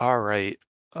right.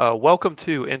 Welcome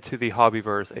to Into the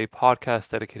Hobbyverse, a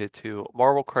podcast dedicated to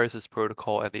Marvel Crisis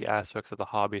Protocol and the aspects of the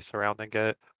hobby surrounding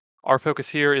it. Our focus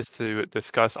here is to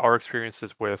discuss our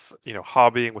experiences with,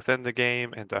 hobbying within the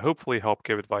game and to hopefully help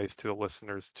give advice to the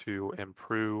listeners to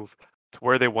improve to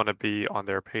where they want to be on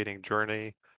their painting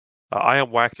journey. I am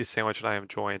Waxy Sandwich and I am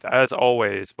joined, as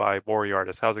always, by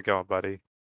Moriartis. How's it going, buddy?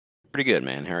 Pretty good,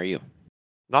 man. How are you?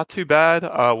 Not too bad.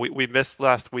 We missed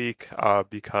last week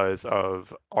because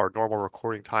of our normal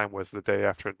recording time was the day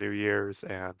after New Year's,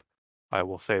 and I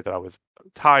will say that I was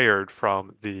tired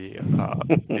from the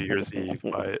New Year's Eve,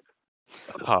 but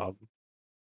um,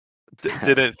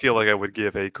 didn't feel like I would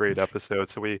give a great episode.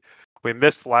 So we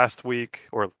missed last week,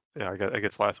 or yeah, I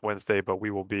guess last Wednesday, but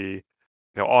we will be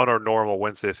on our normal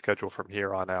Wednesday schedule from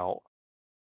here on out.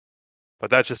 But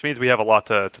that just means we have a lot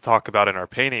to talk about in our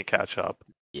painting catch up.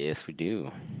 Yes, we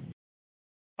do.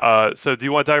 So do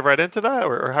you want to dive right into that,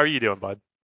 or how are you doing, bud?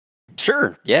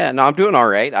 Sure. Yeah, no, I'm doing all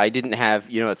right. I didn't have,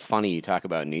 it's funny you talk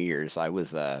about New Year's. I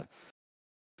was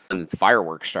when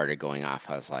fireworks started going off,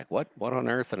 I was like, "What on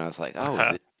earth?" And I was like,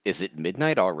 "Oh, is it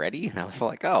midnight already?" And I was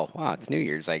like, "Oh, wow, it's New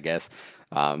Year's, I guess."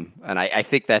 And I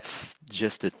think that's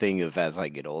just a thing of as I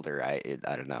get older, I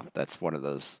don't know. That's one of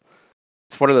those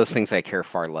It's one of those things I care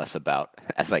far less about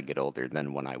as I get older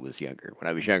than when I was younger. When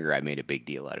I was younger, I made a big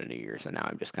deal out of New Year's, and now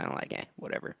I'm just kind of like,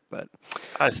 whatever. But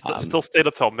I um, still stayed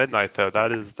up till midnight though.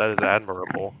 That is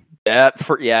admirable.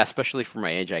 yeah, especially for my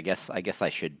age, I guess I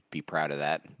should be proud of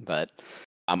that. But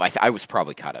I was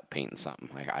probably caught up painting something.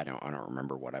 Like I don't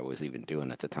remember what I was even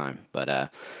doing at the time. But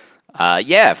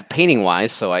yeah, painting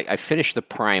wise, so I finished the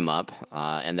prime up,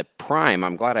 and the prime.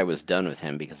 I'm glad I was done with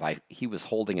him because he was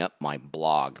holding up my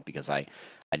blog because I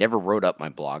never wrote up my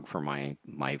blog for my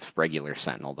regular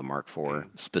Sentinel, the Mark IV,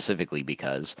 Mm. specifically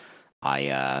because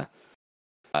I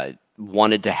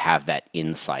wanted to have that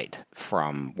insight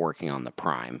from working on the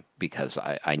prime because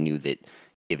I knew that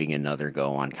giving another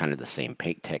go on kind of the same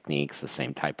paint techniques, the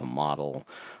same type of model,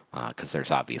 because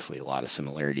there's obviously a lot of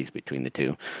similarities between the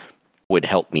two, would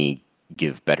help me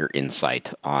give better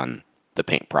insight on the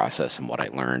paint process and what I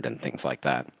learned and things like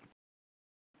that.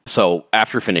 So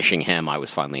after finishing him, I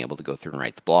was finally able to go through and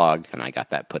write the blog, and I got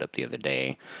that put up the other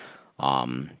day.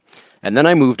 Um, and then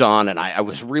I moved on, and I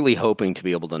was really hoping to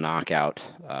be able to knock out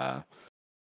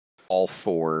all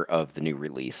four of the new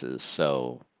releases.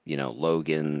 So,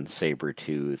 Logan,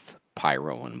 Sabretooth,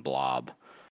 Pyro, and Blob.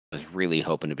 I was really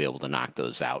hoping to be able to knock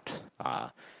those out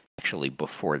actually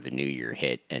before the new year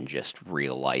hit, and just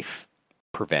real life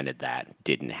prevented that.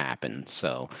 Didn't happen.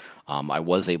 So I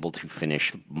was able to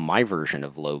finish my version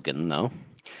of Logan, though.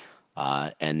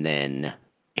 And then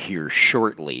here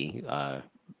shortly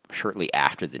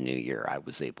after the new year, I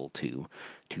was able to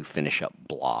finish up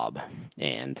Blob.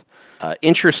 And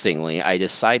interestingly, I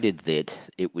decided that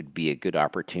it would be a good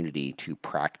opportunity to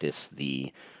practice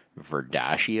the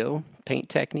Verdaccio paint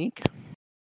technique,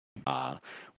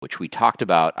 which we talked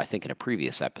about, I think, in a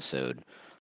previous episode.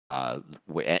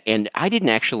 And I didn't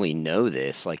actually know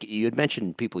this. Like you had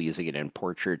mentioned, people using it in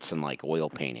portraits and like oil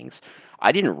paintings.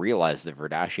 I didn't realize the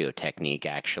Verdaccio technique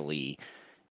actually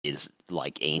is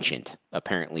like ancient.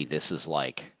 Apparently, this is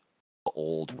like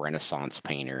old Renaissance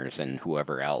painters and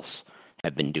whoever else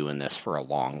have been doing this for a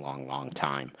long, long, long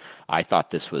time. I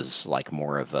thought this was like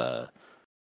more of a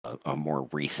more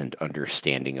recent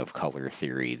understanding of color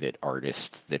theory that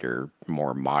artists that are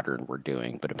more modern were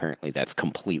doing, but apparently that's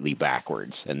completely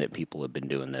backwards, and that people have been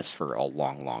doing this for a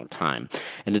long, long time.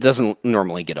 And it doesn't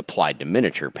normally get applied to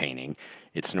miniature painting.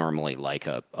 It's normally like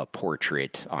a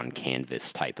portrait on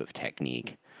canvas type of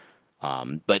technique.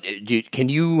 But can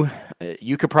you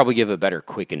could probably give a better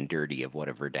quick and dirty of what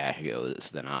a Verdaccio is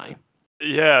than I.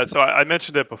 Yeah, so I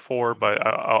mentioned it before, but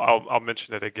I'll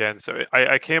mention it again. So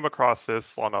I came across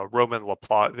this on a Roman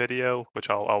Laplot video, which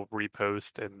I'll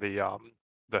repost in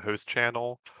the host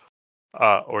channel,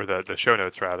 or the show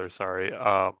notes rather. Sorry.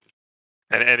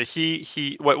 And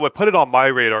he what put it on my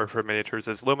radar for miniatures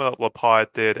is Roman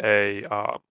Laplot did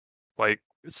a like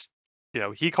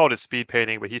he called it speed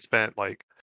painting, but he spent like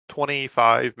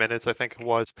 25 minutes, I think it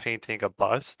was, painting a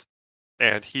bust.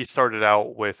 And he started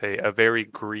out with a very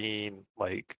green,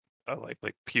 like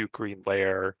puke green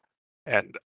layer.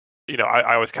 And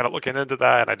I was kind of looking into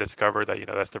that, and I discovered that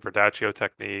that's the Verdaccio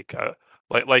technique.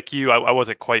 Like you, I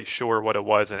wasn't quite sure what it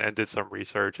was, and did some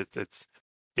research. It's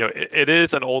it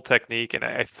is an old technique, and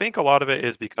I think a lot of it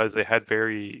is because they had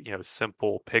very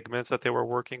simple pigments that they were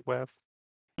working with.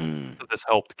 Mm. So this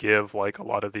helped give like a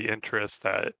lot of the interest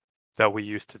that we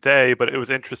use today. But it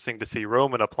was interesting to see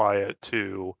Roman apply it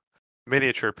to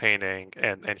miniature painting,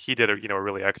 and he did a a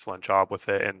really excellent job with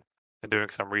it. And doing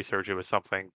some research, it was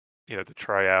something to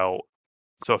try out.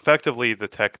 So effectively, the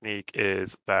technique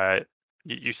is that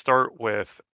you start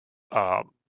with um,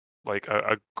 like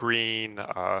a green,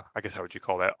 I guess how would you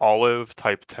call that, olive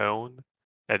type tone,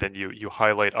 and then you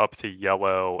highlight up to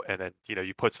yellow, and then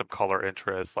you put some color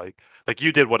interest, like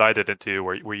you did what I didn't do,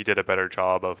 where you did a better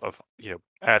job of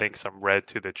adding some red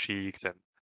to the cheeks and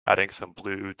adding some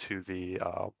blue to the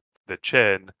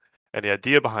chin. And the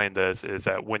idea behind this is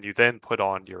that when you then put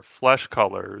on your flesh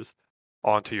colors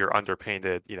onto your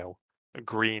underpainted,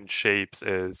 green shapes,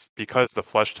 is because the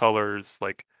flesh colors,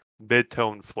 like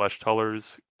mid-tone flesh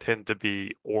colors, tend to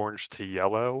be orange to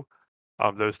yellow.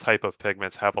 Those type of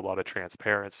pigments have a lot of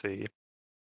transparency.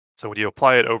 So when you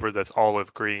apply it over this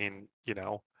olive green,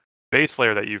 base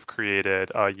layer that you've created,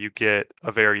 you get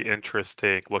a very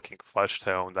interesting looking flesh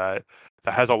tone that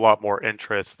has a lot more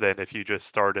interest than if you just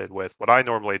started with what I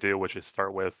normally do, which is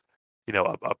start with,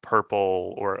 a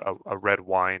purple or a red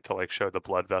wine to like show the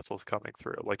blood vessels coming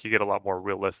through. Like you get a lot more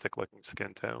realistic looking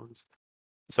skin tones.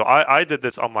 So I did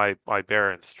this on my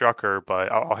Baron Strucker,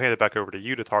 but I'll hand it back over to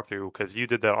you to talk through because you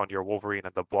did that on your Wolverine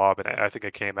and the Blob, and I think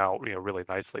it came out really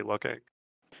nicely looking.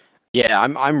 Yeah,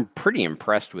 I'm pretty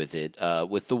impressed with it.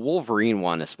 With the Wolverine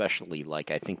one, especially,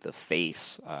 like I think the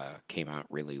face came out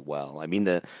really well. I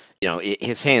mean,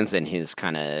 his hands and his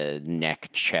kind of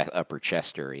neck, upper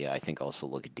chest area, I think also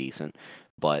look decent.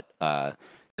 But the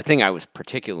thing I was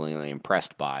particularly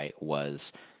impressed by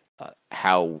was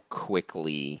how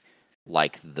quickly,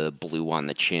 like the blue on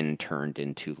the chin turned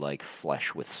into like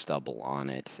flesh with stubble on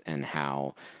it, and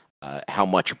how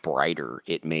much brighter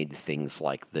it made things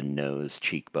like the nose,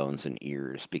 cheekbones, and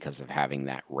ears because of having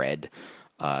that red.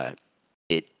 Uh,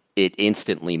 it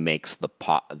instantly makes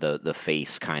the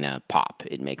face kind of pop.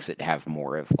 It makes it have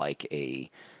more of like a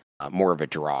more of a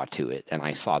draw to it. And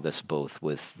I saw this both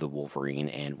with the Wolverine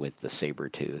and with the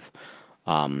Sabretooth.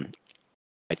 Um,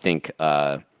 I think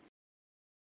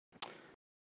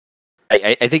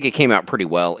I think it came out pretty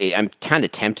well. I'm kind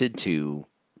of tempted to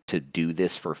do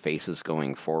this for faces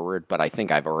going forward, but I think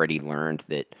I've already learned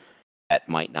that that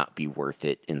might not be worth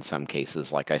it in some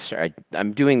cases. Like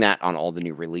I'm doing that on all the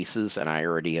new releases, and I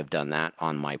already have done that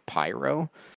on my Pyro,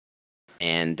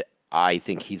 and I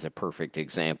think he's a perfect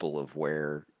example of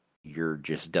where you're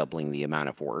just doubling the amount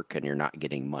of work and you're not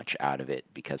getting much out of it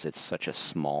because it's such a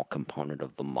small component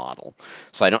of the model.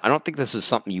 So I don't think this is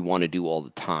something you want to do all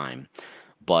the time.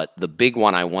 But the big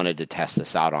one I wanted to test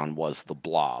this out on was the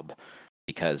Blob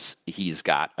because he's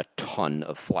got a ton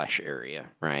of flesh area,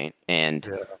 right? And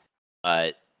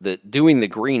Yeah. the doing the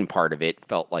green part of it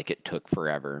felt like it took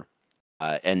forever,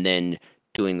 and then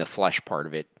doing the flesh part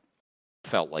of it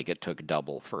felt like it took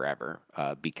double forever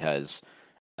because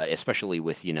especially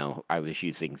with I was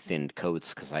using thinned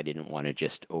coats because I didn't want to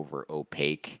just over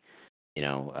opaque,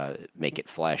 make it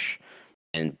flesh.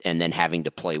 And then having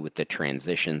to play with the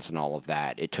transitions and all of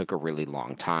that, it took a really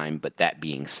long time. But that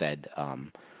being said,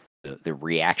 the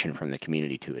reaction from the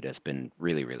community to it has been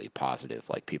really, really positive.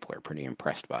 Like people are pretty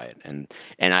impressed by it, and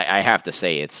I have to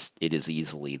say it is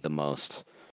easily the most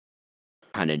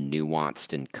kind of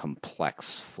nuanced and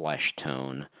complex flesh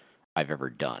tone I've ever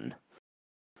done.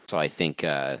 So I think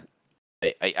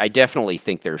I definitely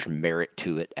think there's merit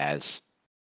to it as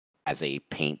a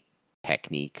paint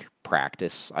technique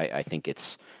practice. I think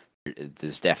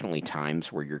there's definitely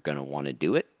times where you're going to want to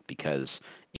do it because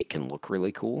it can look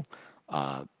really cool.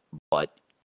 But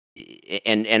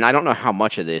and I don't know how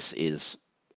much of this is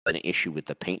an issue with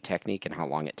the paint technique and how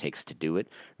long it takes to do it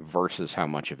versus how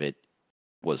much of it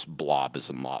was Blob as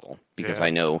a model, because Yeah. I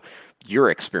know your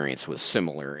experience was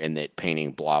similar in that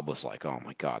painting Blob was like, oh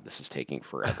my god, this is taking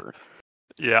forever.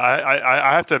 Yeah,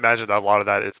 I have to imagine that a lot of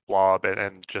that is Blob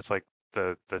and just like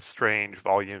the strange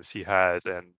volumes he has,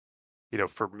 and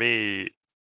for me,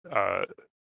 uh,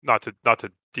 not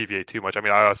to deviate too much. I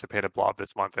mean, I also painted Blob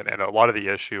this month, and a lot of the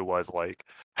issue was like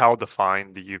how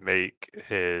defined do you make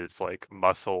his like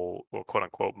muscle, well, quote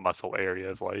unquote muscle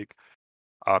areas. Like,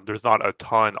 there's not a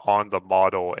ton on the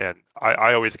model, and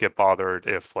I always get bothered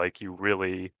if like you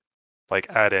really like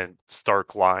add in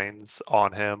stark lines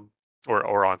on him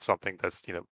or on something that's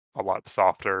a lot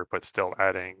softer but still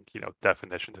adding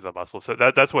definition to the muscle. So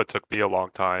that's what took me a long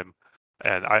time,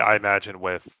 and I imagine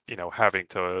with having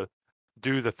to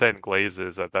do the thin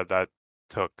glazes that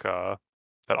took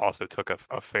that also took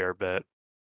a fair bit.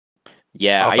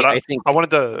 Yeah, But I think I wanted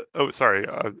to, oh sorry,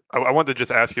 I wanted to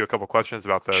just ask you a couple questions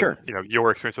about the sure.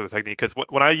 your experience with the technique, because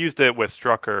when I used it with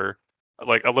Strucker,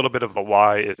 like a little bit of the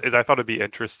why is I thought it'd be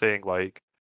interesting. Like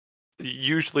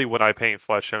usually when I paint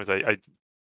flesh tones, I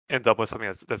end up with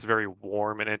something that's very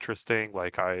warm and interesting.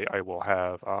 Like I will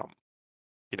have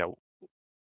you know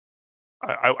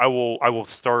I will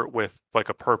start with like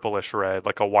a purplish red,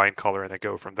 like a wine color, and then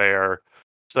go from there.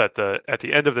 So that at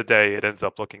the end of the day, it ends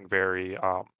up looking very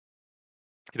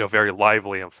very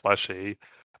lively and fleshy.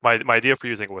 My idea for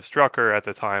using with Strucker at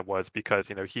the time was because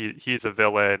he's a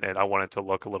villain, and I wanted to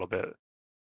look a little bit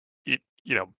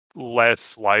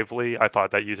less lively. I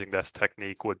thought that using this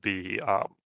technique would be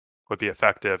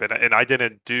effective, and I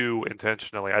didn't do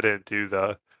intentionally. I didn't do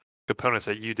the components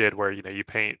that you did, where you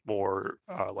paint more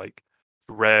like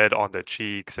red on the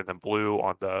cheeks and then blue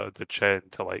on the chin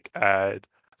to like add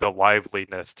the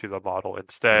liveliness to the model.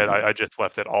 Instead, Mhm. I just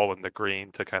left it all in the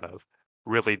green to kind of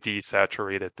really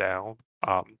desaturate it down.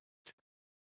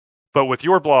 But with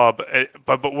your blob,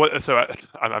 but what? So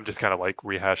I'm just kind of like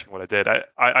rehashing what I did.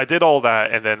 I did all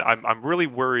that, and then I'm really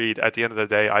worried at the end of the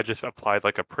day. I just applied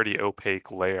like a pretty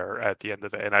opaque layer at the end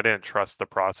of it, and I didn't trust the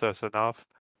process enough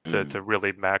Mhm. to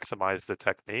really maximize the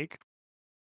technique.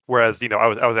 Whereas I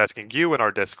was asking you in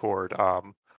our Discord,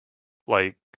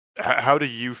 like how do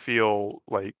you feel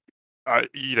like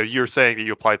you're saying that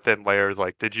you applied thin layers.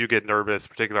 Like, did you get nervous,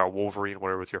 particularly on Wolverine,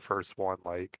 where it was your first one?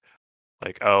 Like,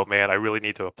 oh man, I really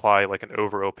need to apply like an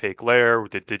over opaque layer.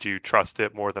 Did you trust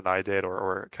it more than I did,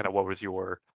 or kind of what was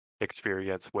your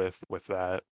experience with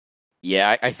that?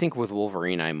 Yeah, I think with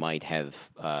Wolverine, I might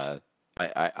have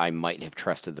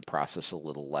trusted the process a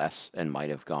little less and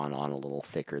might have gone on a little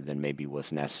thicker than maybe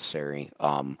was necessary.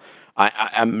 I'm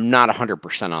not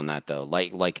 100% on that though.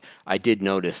 Like I did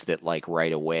notice that like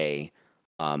right away,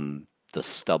 the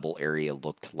stubble area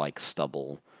looked like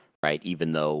stubble, right?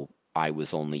 Even though I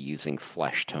was only using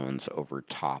flesh tones over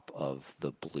top of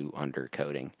the blue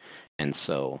undercoating, and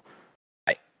so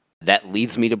I that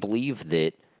leads me to believe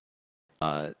that.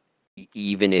 Uh,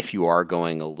 Even if you are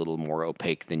going a little more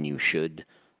opaque than you should,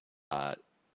 uh,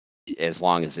 as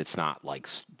long as it's not like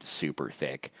super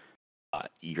thick,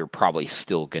 you're probably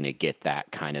still going to get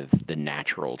that kind of the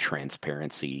natural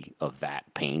transparency of that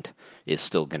paint is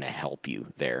still going to help you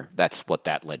there. That's what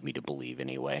that led me to believe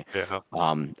anyway. Yeah.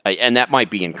 And that might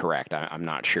be incorrect. I'm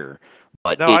not sure,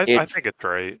 but No, I it think it's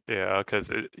right. Yeah,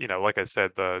 because like I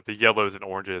said, the yellows and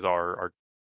oranges are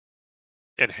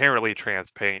inherently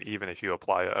transparent, even if you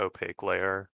apply an opaque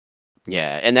layer.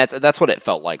 Yeah, and that's what it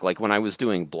felt like. Like when I was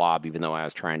doing Blob, even though I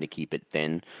was trying to keep it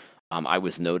thin, I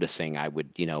was noticing I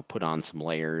would, put on some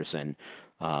layers and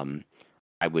um,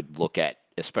 I would look at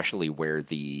especially where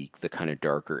the kind of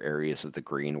darker areas of the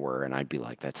green were, and I'd be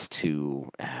like, that's too.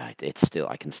 It's still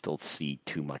I can still see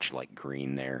too much like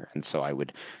green there, and so I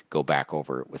would go back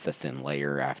over it with a thin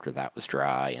layer after that was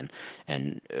dry,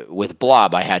 and with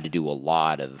Blob, I had to do a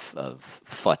lot of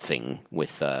futzing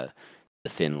with the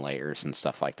thin layers and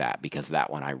stuff like that because that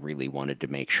one I really wanted to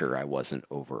make sure I wasn't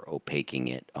over opaquing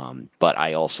it. But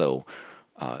I also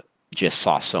uh, just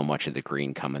saw so much of the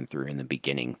green coming through in the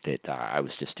beginning that I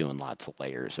was just doing lots of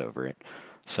layers over it.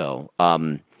 So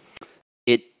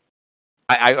it,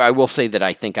 I will say that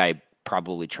I think I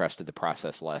probably trusted the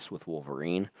process less with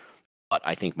Wolverine, but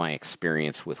I think my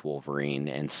experience with Wolverine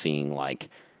and seeing like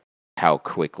how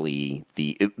quickly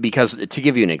because to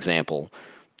give you an example,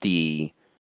 the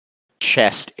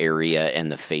chest area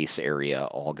and the face area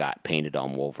all got painted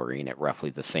on Wolverine at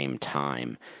roughly the same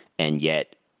time, and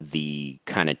yet the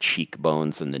kind of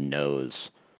cheekbones and the nose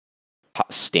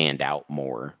stand out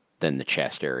more than the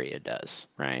chest area does,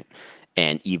 right?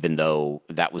 And even though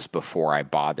that was before I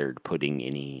bothered putting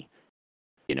any,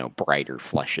 brighter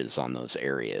flushes on those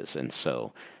areas, and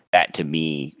so that to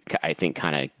me, I think,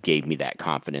 kind of gave me that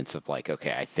confidence of like,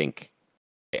 okay, I think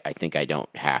I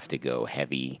don't have to go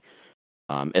heavy,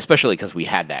 especially because we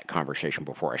had that conversation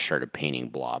before I started painting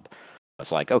Blob. I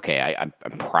was like, okay, I'm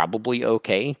probably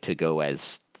okay to go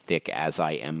as thick as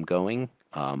I am going,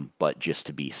 but just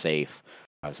to be safe,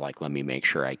 I was like, let me make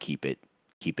sure I keep it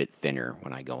thinner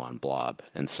when I go on Blob.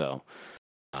 And so,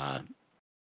 uh,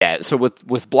 yeah, so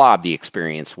with Blob, the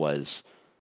experience was,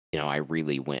 I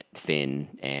really went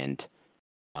thin, and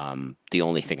the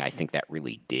only thing I think that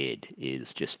really did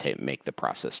is just to make the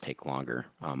process take longer.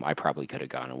 I probably could have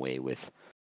gone away with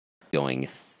going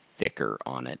thicker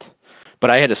on it. But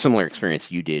I had a similar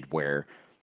experience you did where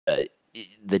uh,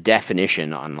 the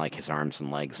definition on like his arms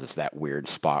and legs is that weird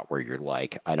spot where you're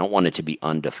like, I don't want it to be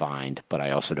undefined, but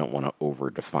I also don't want to over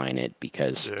define it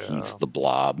because he's Yeah. the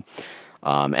blob.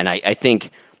 And I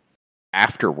think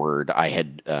afterward I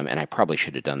had, and I probably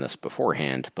should have done this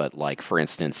beforehand, but like for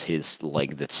instance, his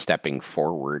leg that's stepping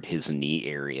forward, his knee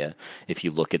area, if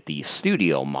you look at the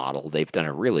studio model, they've done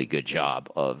a really good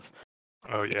job of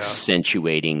Oh yeah.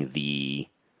 accentuating the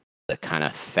kind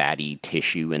of fatty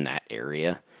tissue in that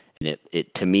area. And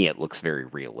it to me it looks very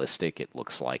realistic. It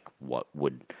looks like what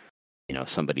would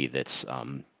somebody that's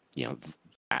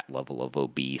that level of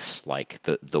obese, like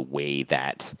the way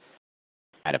that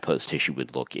adipose tissue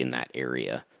would look in that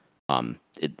area.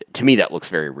 To me, that looks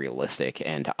very realistic,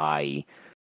 and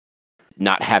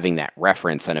not having that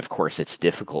reference, and of course, it's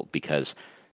difficult because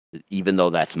even though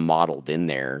that's modeled in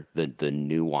there, the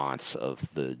nuance of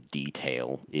the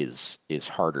detail is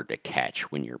harder to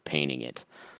catch when you're painting it.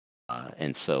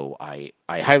 And so I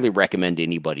highly recommend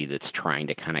anybody that's trying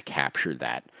to kind of capture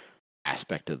that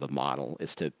aspect of the model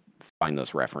is to find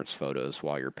those reference photos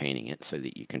while you're painting it so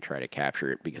that you can try to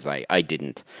capture it, because I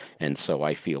didn't. And so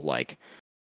I feel like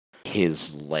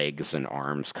his legs and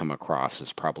arms come across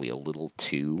as probably a little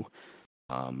too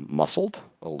muscled,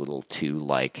 a little too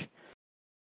like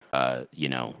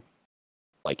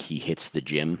he hits the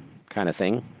gym kind of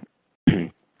thing.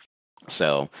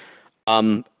 So,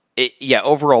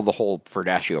 overall, the whole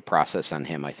Verdascio process on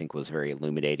him, I think, was very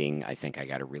illuminating. I think I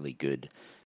got a really good,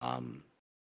 I'm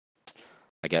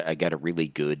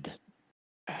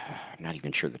not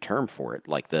even sure the term for it.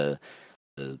 Like the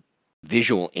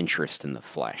visual interest in the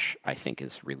flesh, I think,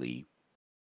 is really,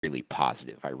 really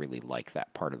positive. I really like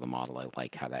that part of the model. I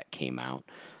like how that came out.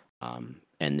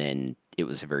 And then it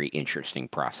was a very interesting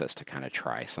process to kind of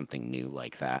try something new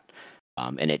like that.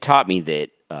 And it taught me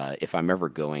that if I'm ever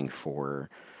going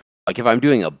for, like if I'm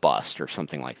doing a bust or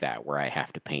something like that, where I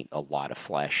have to paint a lot of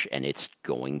flesh and it's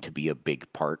going to be a big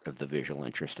part of the visual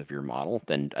interest of your model,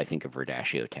 then I think a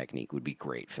Verdascio technique would be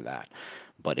great for that.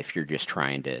 But if you're just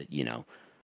trying to,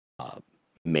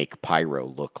 make Pyro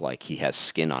look like he has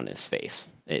skin on his face,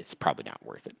 it's probably not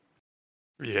worth it.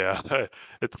 Yeah,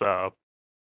 it's a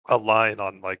line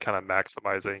on like kind of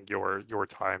maximizing your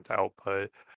time to output.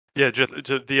 Yeah, just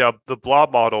the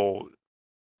blob model.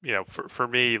 For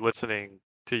me, listening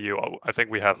to you, I think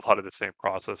we had a lot of the same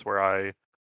process where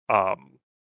um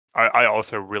I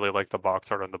also really like the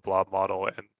box art on the blob model,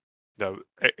 and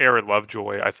Aaron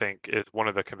Lovejoy, I think, is one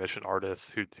of the commission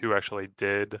artists who actually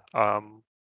did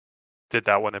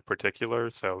that one in particular.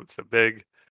 So it's a big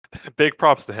big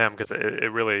props to him, because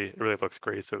it really looks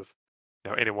great. So if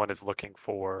anyone is looking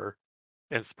for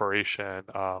inspiration,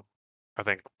 I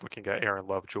think looking at Aaron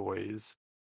Lovejoy's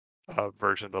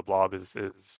version of the blob is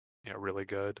really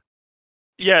good.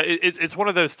 Yeah, it's one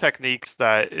of those techniques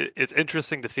that it's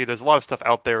interesting to see. There's a lot of stuff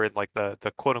out there in like the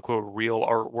quote unquote real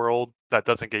art world that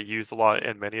doesn't get used a lot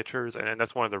in miniatures, and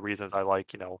that's one of the reasons I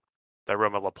like that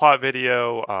Roman Laplot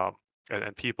video,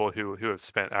 and people who have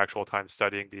spent actual time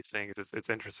studying these things. It's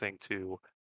interesting to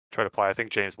try to apply. I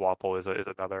think James Wapple is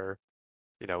another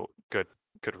good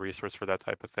resource for that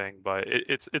type of thing. But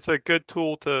it's a good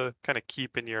tool to kind of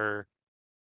keep in your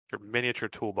miniature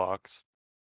toolbox.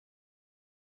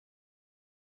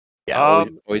 Yeah,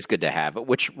 always good to have.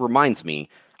 Which reminds me,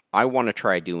 I want to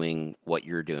try doing what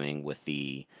you're doing with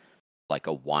the like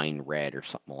a wine red or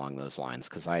something along those lines,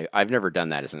 because I've never done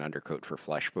that as an undercoat for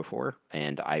flesh before,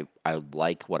 and I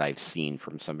like what I've seen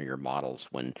from some of your models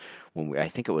when I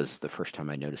think it was the first time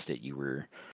I noticed it.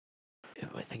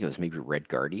 I think it was maybe Red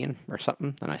Guardian or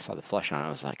something, and I saw the flesh on it.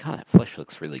 I was like, oh, that flesh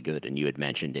looks really good. And you had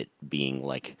mentioned it being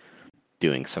like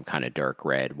doing some kind of dark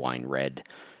red, wine red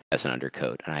as an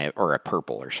undercoat, or a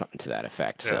purple or something to that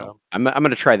effect. Yeah. So I'm going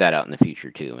to try that out in the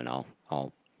future too, and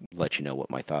I'll let you know what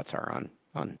my thoughts are on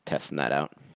testing that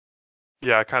out.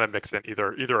 Yeah, I kind of mix in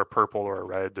either a purple or a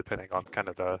red, depending on kind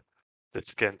of the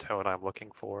skin tone I'm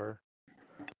looking for.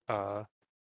 All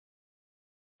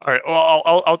right.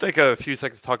 Well, I'll take a few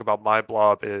seconds to talk about my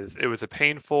blob. It was a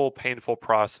painful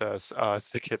process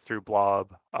to get through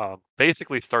blob,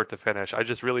 basically start to finish. I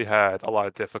just really had a lot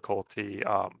of difficulty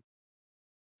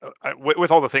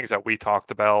with all the things that we talked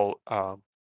about,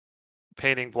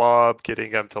 painting blob,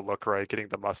 getting them to look right, getting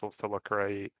the muscles to look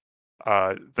right.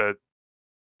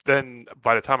 Then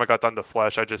by the time I got done the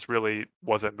flesh, I just really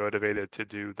wasn't motivated to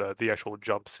do the actual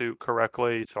jumpsuit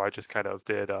correctly. So I just kind of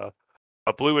did a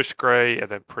bluish gray and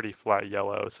then pretty flat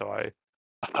yellow. So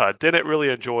I didn't really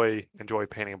enjoy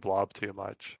painting blob too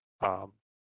much.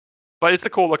 But it's a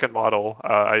cool looking model.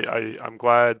 I'm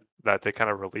glad that they kind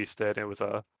of released it. It was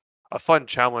a fun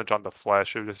challenge on the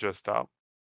flesh. It was just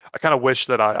I kind of wish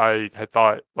that I had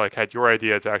thought, like, had your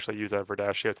idea to actually use that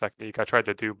Verdascio technique. I tried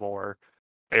to do more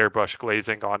airbrush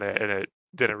glazing on it, and it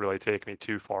didn't really take me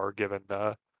too far, given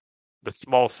the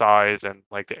small size, and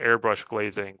like the airbrush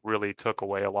glazing really took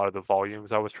away a lot of the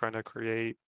volumes I was trying to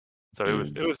create. So it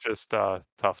was just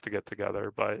tough to get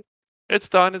together, but it's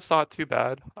done. It's not too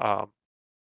bad.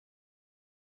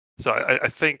 So I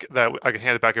think that I can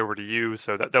hand it back over to you.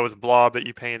 So that was Blob that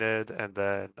you painted, and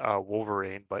then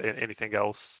Wolverine. But anything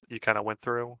else you kind of went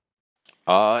through?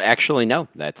 Actually, no.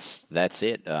 That's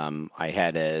it. I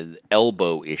had a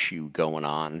elbow issue going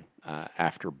on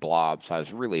after Blob, so I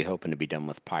was really hoping to be done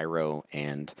with Pyro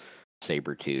and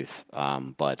Sabretooth,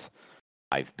 but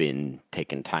I've been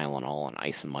taking Tylenol and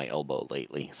icing my elbow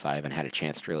lately, so I haven't had a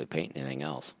chance to really paint anything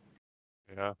else.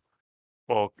 Yeah.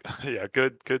 Well, yeah,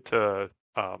 good to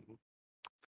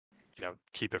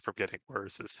keep it from getting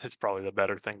worse is probably the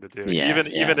better thing to do. Yeah,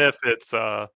 Even yeah. if it's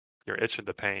you're itching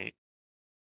to paint.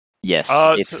 Yes,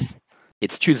 Uh, so,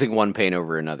 it's choosing one paint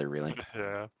over another, really.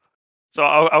 yeah. So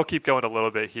I'll keep going a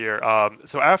little bit here.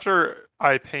 So after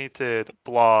I painted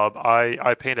Blob,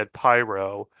 I painted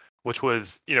Pyro, which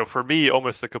was, for me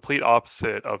almost the complete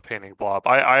opposite of painting Blob.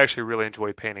 I actually really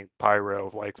enjoy painting Pyro,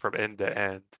 like from end to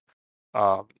end.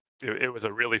 Um, it was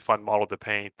a really fun model to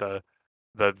paint. The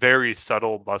very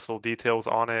subtle muscle details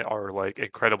on it are like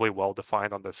incredibly well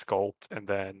defined on the sculpt, and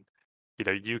then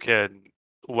you can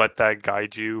let that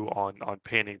guide you on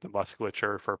painting the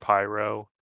musculature for Pyro.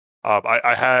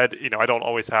 I had, I don't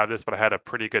always have this, but I had a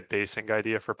pretty good basing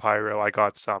idea for Pyro. I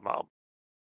got some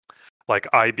like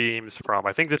I beams from,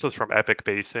 I think this was from Epic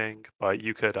Basing, but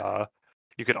you could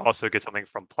also get something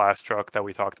from Plastruck that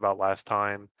we talked about last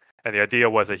time. And the idea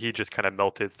was that he just kind of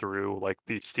melted through like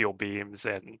these steel beams,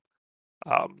 and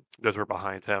those were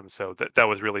behind him. So that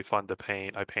was really fun to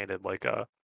paint. I painted like a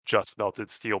just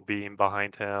melted steel beam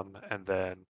behind him, and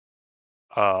then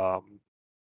um,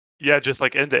 yeah, just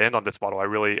like end to end on this model, I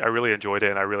really enjoyed it,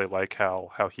 and I really like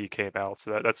how he came out.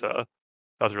 So that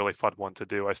was a really fun one to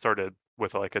do. I started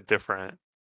with like a different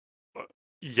uh,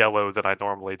 yellow than I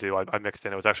normally do. I mixed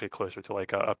in. It was actually closer to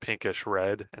like a pinkish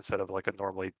red instead of like a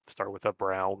normally start with a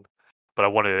brown. But I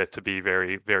wanted it to be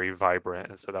very very vibrant,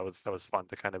 and so that was fun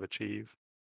to kind of achieve.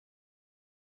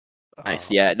 Nice.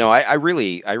 Um, Yeah. No, I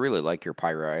really like your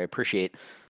Pyro. I appreciate.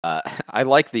 I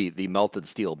like the melted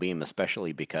steel beam,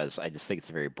 especially because I just think it's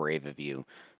very brave of you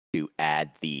to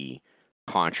add the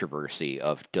controversy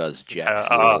of does jet yeah,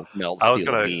 fuel melt I was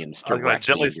steel gonna beams I was gonna directly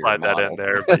gently into your slide that in model.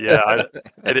 there, but yeah,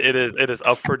 it is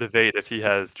up for debate if he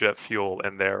has jet fuel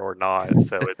in there or not.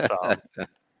 So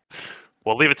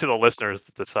we'll leave it to the listeners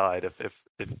to decide if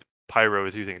Pyro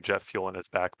is using jet fuel in his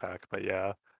backpack. But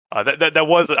yeah, that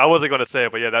was I wasn't going to say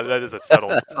it, but yeah, that is a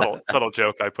subtle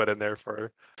joke I put in there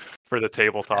for the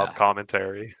tabletop Yeah.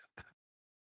 commentary.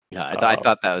 Yeah, Um, I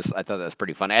thought that was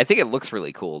pretty funny. I think it looks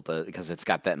really cool because it's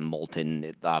got that molten.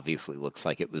 It obviously looks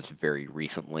like it was very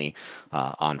recently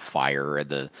on fire. And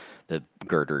the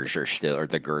girders are still, or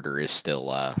the girder is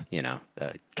still,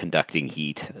 conducting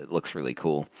heat. It looks really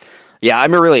cool. Yeah,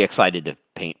 I'm really excited to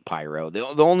paint Pyro. The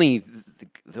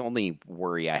only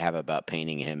worry I have about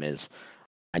painting him is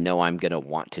I know I'm gonna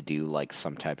want to do like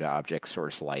some type of object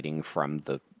source lighting from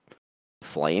the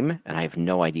flame, and I have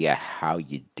no idea how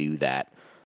you do that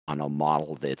on a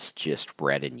model that's just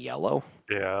red and yellow.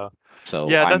 yeah, So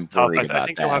yeah, that's I'm tough. worried I about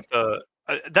think you'll that. have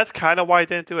to. That's kind of why I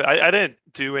didn't do it. I didn't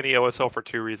do any OSL for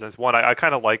two reasons. One, I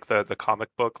kind of like the comic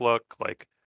book look. Like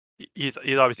he's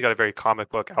obviously got a very comic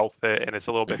book outfit, and it's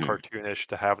a little bit Hmm. cartoonish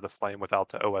to have the flame without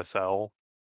the OSL.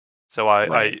 So I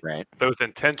Right, right. both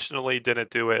intentionally didn't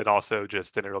do it and also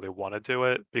just didn't really want to do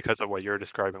it because of what you're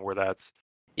describing, where that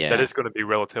Yeah. is going to be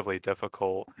relatively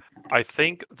difficult. I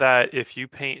think that if you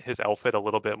paint his outfit a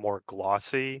little bit more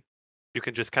glossy, you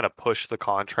can just kind of push the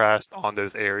contrast on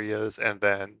those areas, and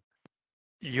then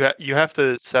you have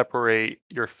to separate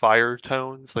your fire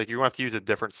tones. Like you have to use a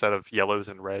different set of yellows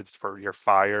and reds for your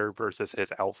fire versus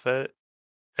his outfit,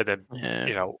 and then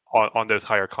Yeah. on those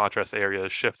higher contrast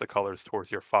areas, shift the colors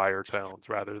towards your fire tones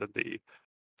rather than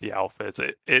the outfits.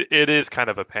 It is kind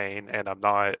of a pain, and I'm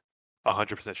not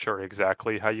 100% sure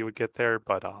exactly how you would get there,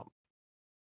 but yeah,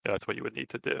 that's what you would need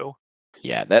to do.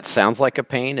 Yeah, that sounds like a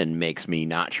pain and makes me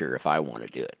not sure if I want to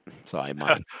do it. So I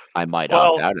might opt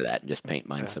Well, out of that and just paint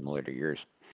mine yeah, similar to yours.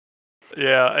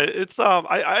 yeah, it's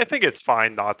I think it's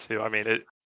fine not to. I mean,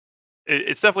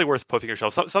 it's definitely worth putting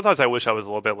yourself. Sometimes I wish I was a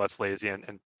little bit less lazy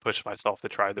and push myself to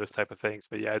try those type of things,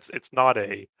 but yeah, it's not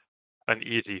an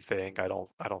easy thing. I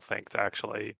don't think to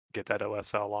actually get that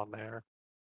OSL on there.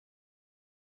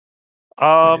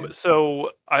 Yeah.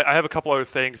 So I have a couple other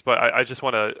things, but I just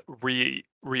want to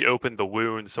reopen the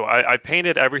wound. So I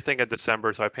painted everything in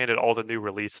December. So I painted all the new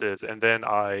releases, and then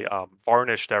I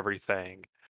varnished everything,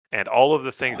 and all of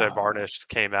the things I Oh. varnished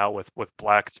came out with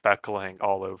black speckling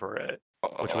all over it,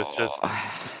 which was just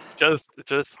Oh.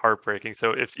 just heartbreaking.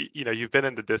 So if you've been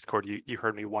in the Discord, you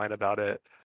heard me whine about it.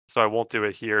 So I won't do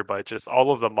it here, but just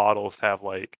all of the models have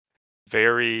like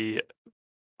very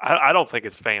I don't think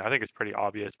it's faint. I think it's pretty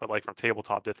obvious, but like from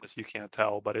tabletop distance, you can't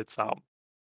tell. But it's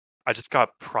I just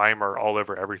got primer all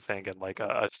over everything and like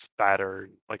a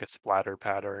spatter, like a splatter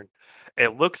pattern.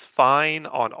 It looks fine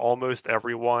on almost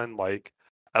everyone. Like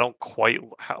I don't quite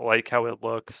like how it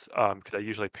looks because I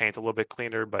usually paint a little bit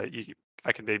cleaner, but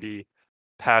I can maybe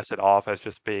pass it off as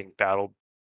just being battlefield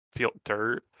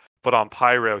dirt. But on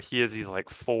Pyro, he has these like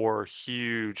 4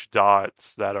 huge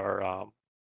dots that are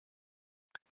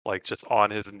like just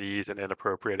on his knees in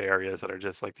inappropriate areas that are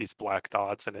just like these black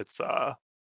dots, and it's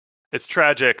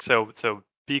tragic. So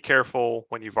be careful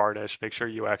when you varnish. Make sure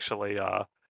you actually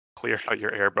clear out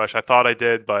your airbrush. I thought I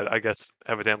did, but I guess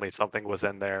evidently something was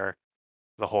in there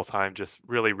the whole time, just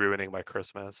really ruining my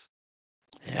Christmas.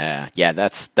 Yeah,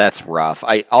 that's rough.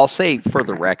 I'll say for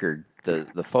the record,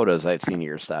 the photos I've seen of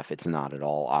your stuff, it's not at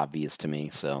all obvious to me.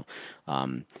 So,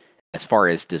 um, as far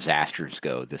as disasters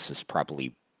go, this is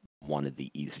probably one of the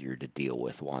easier to deal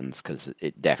with ones because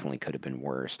it definitely could have been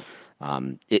worse.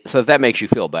 So if that makes you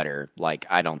feel better, like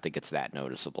I don't think it's that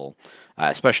noticeable.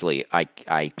 Especially, I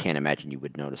can't imagine you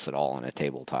would notice it all on a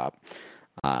tabletop.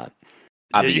 Uh,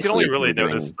 Yeah, you can Obviously, only if you really were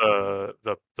notice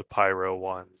doing the pyro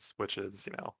ones, which is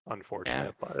yeah.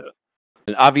 unfortunate. But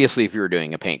And obviously, if you were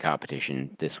doing a paint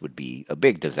competition, this would be a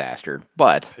big disaster.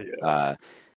 But yeah, uh,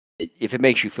 if it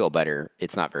makes you feel better,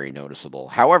 it's not very noticeable.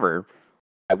 However,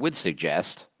 I would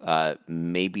suggest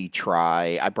maybe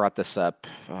try. I brought this up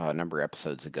a number of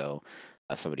episodes ago.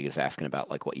 Somebody was asking about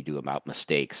like what you do about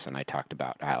mistakes, and I talked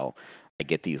about how I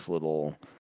get these little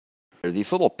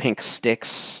pink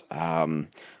sticks.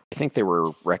 I think they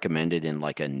were recommended in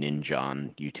like a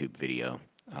Ninjon YouTube video,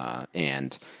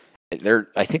 and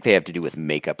I think they have to do with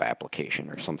makeup application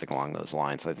or something along those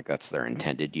lines. I think that's their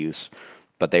intended use.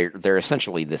 But they're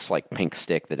essentially this like pink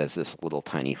stick that has this little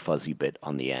tiny fuzzy bit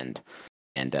on the end.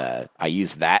 And I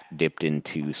use that dipped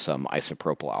into some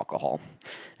isopropyl alcohol.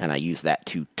 And I use that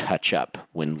to touch up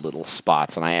when little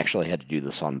spots. And I actually had to do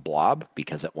this on Blob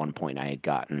because at one point uh,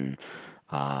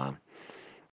 I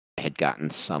had gotten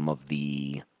some of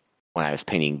the when I was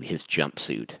painting his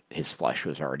jumpsuit, his flesh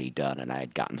was already done, and I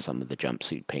had gotten some of the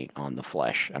jumpsuit paint on the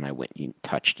flesh, and I went and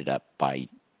touched it up by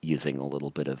using a little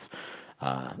bit of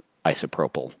uh,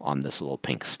 isopropyl on this little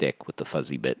pink stick with the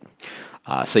fuzzy bit.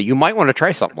 So you might want to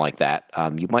try something like that.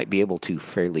 You might be able to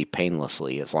fairly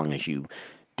painlessly, as long as you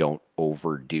don't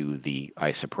overdo the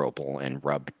isopropyl and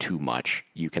rub too much.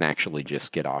 You can actually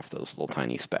just get off those little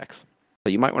tiny specks.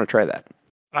 So you might want to try that.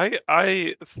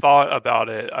 I thought about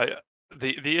it.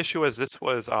 The issue is this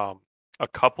was a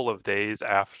couple of days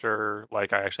after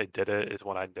like I actually did it is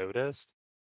when I noticed.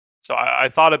 So I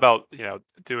thought about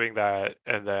doing that,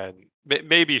 and then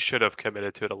maybe should have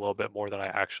committed to it a little bit more than I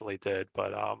actually did.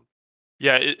 But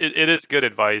yeah, it is good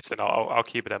advice, and I'll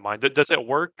keep it in mind. Does it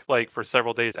work like for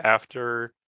several days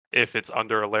after if it's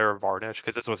under a layer of varnish?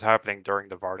 Because this was happening during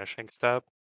the varnishing step.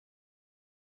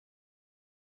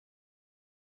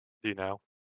 Do you know?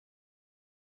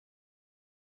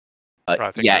 Or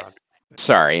I think Yeah, you're on.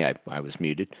 sorry, I was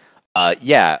muted.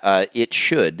 Yeah, it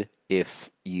should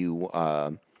if you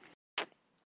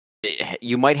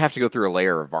might have to go through a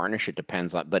layer of varnish. It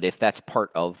depends on, but if that's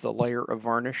part of the layer of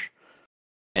varnish,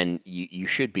 and you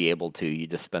should be able to, you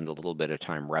just spend a little bit of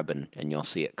time rubbing, and you'll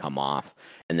see it come off.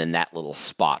 And then that little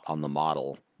spot on the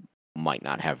model might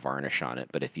not have varnish on it,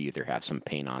 but if you either have some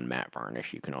paint on matte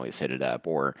varnish, you can always hit it up,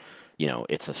 or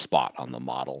it's a spot on the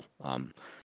model.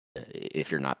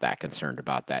 If you're not that concerned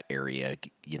about that area,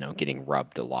 getting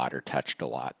rubbed a lot or touched a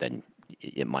lot, then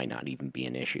it might not even be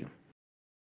an issue.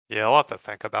 Yeah, I'll have to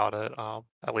think about it.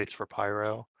 At least for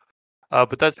pyro.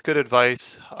 But that's good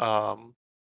advice.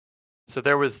 So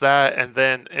there was that, and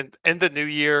then in the new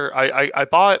year, I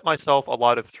bought myself a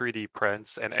lot of 3D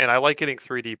prints, and I like getting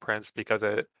 3D prints because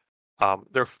they're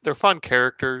fun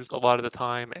characters a lot of the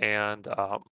time, and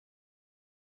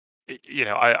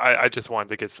I just wanted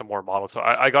to get some more models, so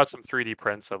I got some 3D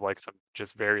prints of like some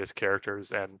just various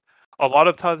characters, and a lot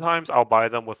of times I'll buy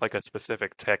them with like a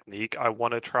specific technique I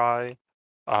want to try,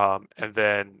 and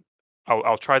then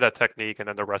I'll try that technique, and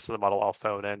then the rest of the model I'll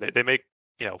phone in. They make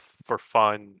for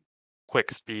fun, quick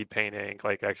speed painting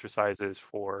like exercises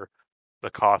for the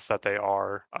costs that they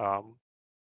are.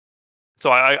 So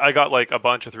I got like a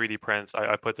bunch of 3D prints.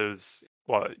 I put those.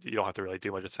 Well, you don't have to really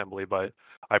do much assembly, but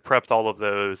I prepped all of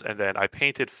those, and then I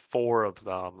painted 4 of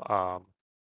them.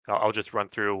 I'll just run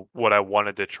through what I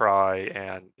wanted to try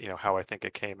and how I think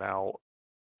it came out.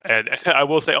 And I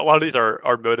will say a lot of these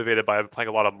are motivated by playing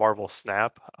a lot of Marvel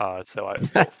Snap. So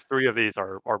 3 of these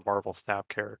are Marvel Snap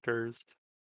characters.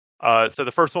 So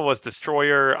the first one was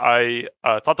Destroyer. I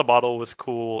thought the model was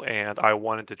cool, and I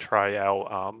wanted to try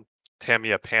out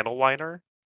Tamiya Panel Liner.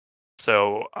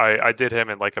 So I did him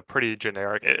in like a pretty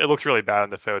generic. It looks really bad in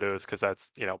the photos because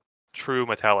that's true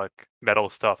metallic metal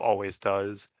stuff always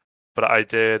does. But I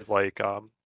did like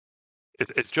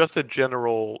it's just a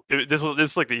general. This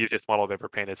is like the easiest model I've ever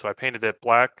painted. So I painted it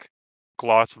black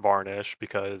gloss varnish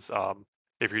because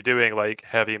if you're doing like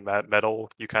heavy metal,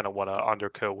 you kind of want to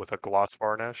undercoat with a gloss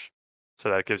varnish, so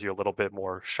that gives you a little bit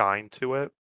more shine to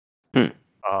it. Hmm.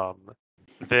 Um,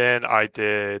 then I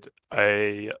did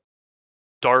a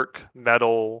dark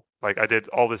metal. Like I did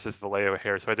all this is Vallejo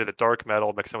hair, so I did a dark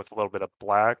metal mixed in with a little bit of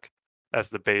black as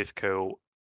the base coat.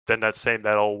 Then that same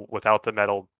metal without the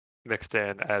metal mixed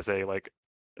in as a like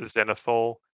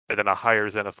zenithal, and then a higher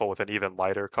zenithal with an even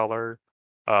lighter color.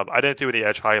 I didn't do any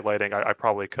edge highlighting. I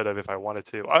probably could have if I wanted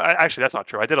to. Actually, that's not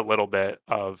true. I did a little bit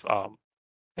of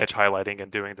edge highlighting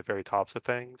and doing the very tops of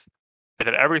things. And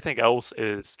then everything else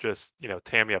is just,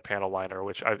 Tamiya panel liner,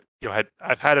 which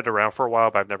I've had it around for a while,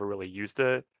 but I've never really used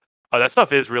it. That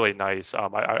stuff is really nice.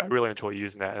 I really enjoy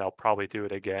using that, and I'll probably do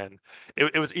it again.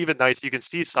 It was even nice. You can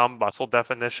see some muscle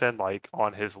definition, like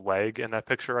on his leg in that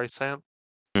picture I sent.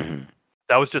 Hmm.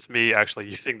 That was just me actually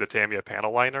using the Tamiya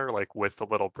panel liner, like with the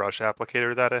little brush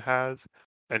applicator that it has,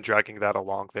 and dragging that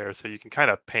along there, so you can kind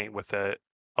of paint with it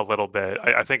a little bit.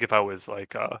 I think if I was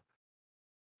like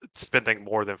spending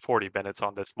more than 40 minutes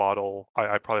on this model,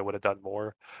 I probably would have done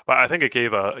more. But I think it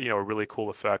gave a really cool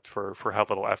effect for how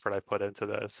little effort I put into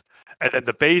this. And then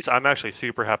the base, I'm actually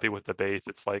super happy with the base.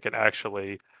 It's like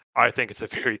I think it's a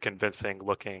very convincing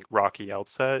looking rocky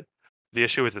outset. The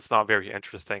issue is it's not very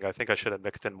interesting. I think I should have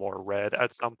mixed in more red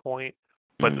at some point.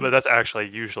 But Mm. that's actually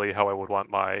usually how I would want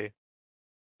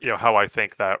how I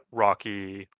think that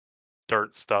rocky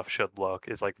dirt stuff should look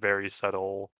is like very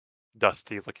subtle,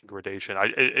 dusty looking gradation.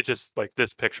 It just like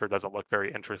this picture doesn't look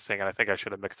very interesting, and I think I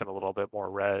should have mixed in a little bit more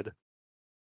red.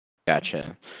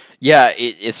 Gotcha. Yeah,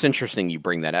 it's interesting you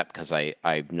bring that up because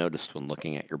I've noticed when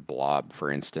looking at your blob,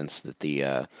 for instance, that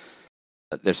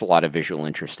there's a lot of visual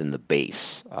interest in the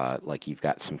base. Like you've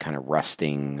got some kind of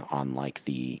rusting on like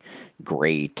the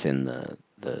grate and the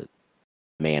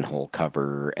manhole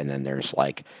cover, and then there's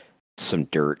like some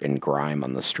dirt and grime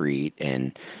on the street,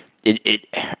 and it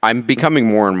I'm becoming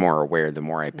more and more aware the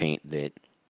more I paint that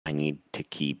I need to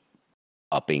keep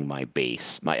upping my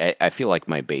base. I feel like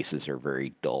my bases are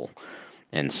very dull,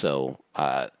 and so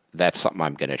that's something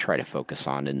I'm going to try to focus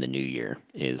on in the new year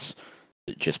is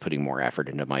just putting more effort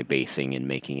into my basing and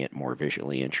making it more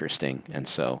visually interesting. And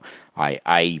so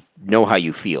I know how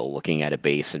you feel looking at a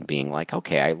base and being like,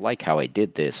 okay, I like how I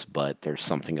did this, but there's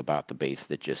something about the base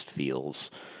that just feels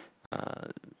uh,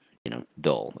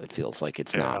 dull. It feels like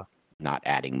it's Yeah. not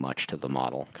adding much to the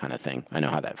model kind of thing. I know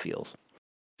how that feels.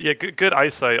 Yeah, good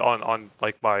eyesight on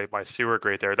like my sewer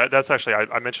grate there. That's actually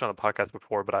I mentioned on the podcast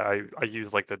before, but I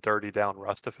use like the dirty down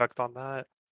rust effect on that.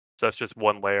 So that's just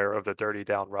one layer of the dirty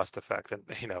down rust effect, and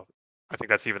I think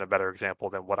that's even a better example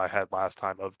than what I had last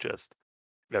time of just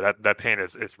that paint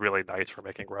is really nice for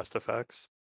making rust effects.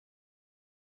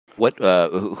 What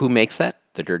who makes that?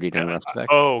 The dirty Yeah. down rust effect?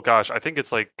 Oh gosh, I think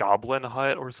it's like Goblin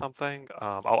Hut or something.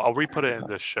 I'll re-put it in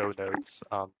the show notes.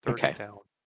 Dirty Okay. down.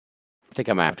 I think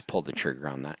I might have to Let's pull see. the trigger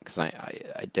on that because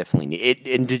I definitely need it.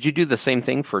 And did you do the same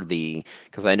thing for the?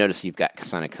 Because I noticed you've got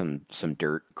kind of some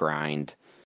dirt grime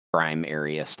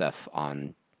area stuff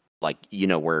on, like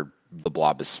where the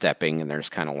blob is stepping and there's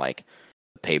kind of like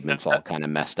the pavement's all kind of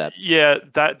messed up. Yeah,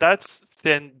 that's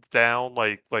thinned down.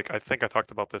 Like I think I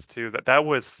talked about this too. That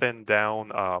was thinned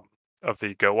down of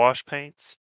the go wash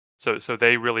paints. So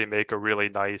they really make a really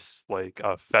nice like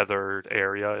feathered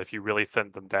area. If you really thin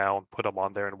them down, put them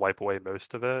on there and wipe away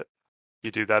most of it.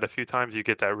 You do that a few times, you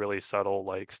get that really subtle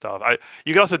like stuff.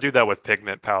 You can also do that with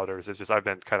pigment powders. It's just I've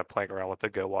been kind of playing around with the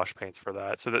go wash paints for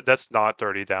that. So that's not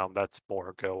dirty down. That's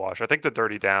more go wash. I think the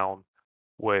dirty down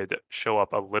would show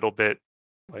up a little bit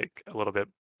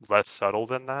less subtle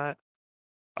than that.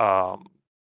 Um,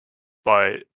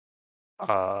 but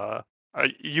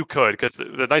you could because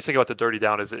the nice thing about the dirty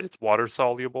down is it's water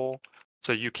soluble,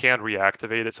 so you can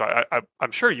reactivate it. So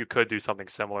I'm sure you could do something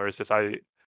similar. It's just I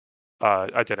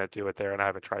didn't do it there, and I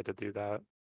haven't tried to do that.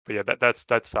 But yeah, that's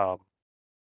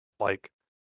like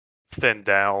thinned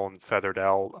down, feathered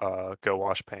out go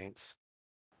wash paints.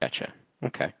 Gotcha.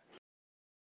 Okay.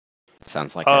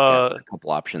 Sounds like I've got Uh, a couple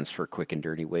options for quick and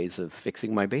dirty ways of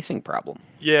fixing my basing problem.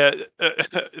 Yeah,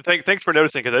 thanks for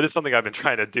noticing because that is something I've been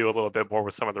trying to do a little bit more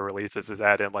with some of the releases is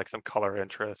add in like some color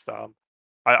interest.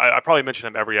 I probably mention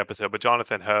him every episode, but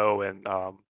Jonathan Ho and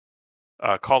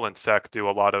Colin Seck do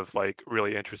a lot of like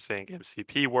really interesting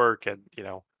MCP work, and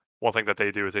one thing that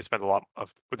they do is they spend a lot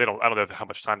of I don't know how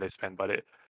much time they spend, but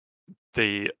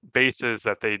the bases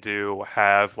that they do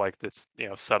have like this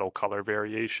subtle color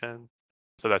variation.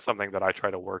 So that's something that I try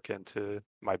to work into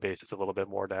my bases a little bit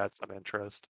more to add some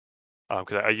interest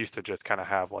because I used to just kind of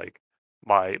have like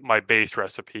my base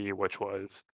recipe, which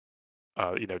was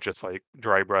just like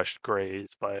dry brushed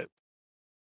grays, but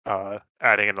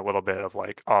adding in a little bit of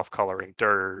like off coloring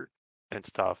dirt and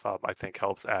stuff, I think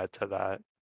helps add to that.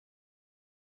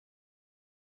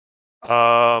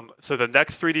 So the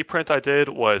next 3D print I did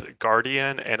was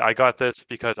Guardian, and I got this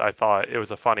because I thought it was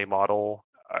a funny model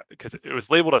because it was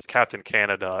labeled as Captain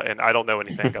Canada, and I don't know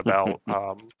anything about.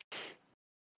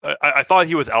 I thought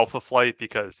he was Alpha Flight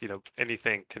because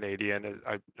anything Canadian,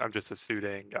 I'm just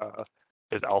assuming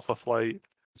is Alpha Flight.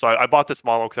 So I bought this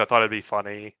model because I thought it'd be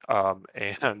funny,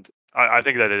 and I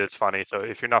think that it is funny. So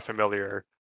if you're not familiar,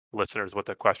 listeners, with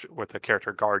the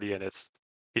character Guardian,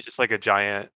 he's just like a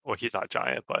giant. Well, he's not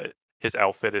giant, but his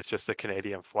outfit is just the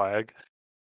Canadian flag,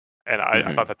 and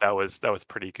I thought that was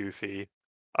pretty goofy.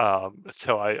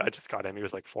 So I just got him. He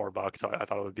was like $4, so I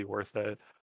thought it would be worth it.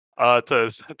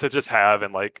 To just have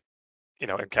and like in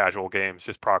casual games,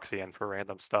 just proxy in for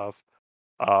random stuff.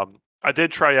 I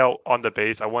did try out on the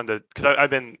base. I wanted because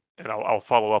I've been, and I'll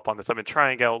follow up on this. I've been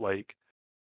trying out like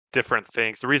different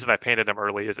things. The reason I painted them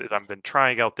early is I've been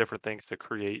trying out different things to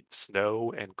create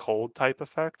snow and cold type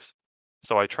effects.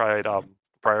 So I tried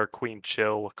Briar Queen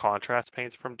Chill contrast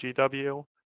paints from GW,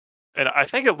 and I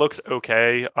think it looks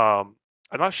okay. I'm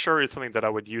not sure it's something that I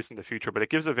would use in the future, but it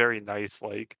gives a very nice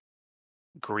like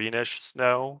greenish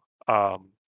snow.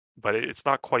 But it's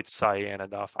not quite cyan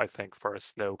enough, I think, for a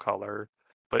snow color.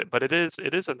 But it is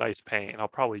a nice paint, and I'll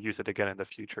probably use it again in the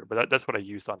future. But that's what I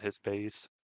used on his base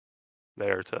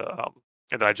there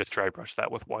and then I just dry brushed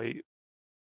that with white.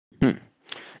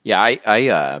 Yeah,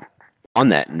 I on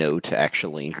that note,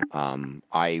 actually,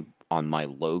 I on my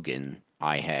Logan,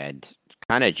 I had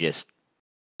kind of just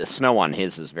the snow on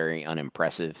his is very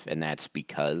unimpressive, and that's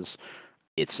because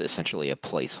it's essentially a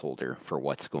placeholder for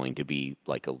what's going to be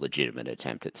like a legitimate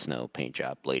attempt at snow paint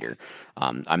job later.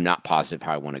 I'm not positive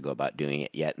how I want to go about doing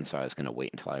it yet, and so I was going to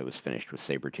wait until I was finished with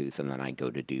Sabretooth, and then I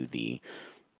go to do the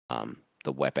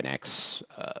Weapon X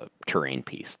terrain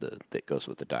piece that goes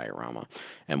with the diorama.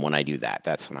 And when I do that,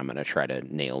 that's when I'm going to try to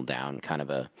nail down kind of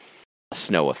a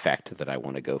snow effect that I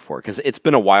want to go for. Because it's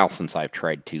been a while since I've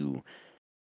tried to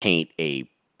paint a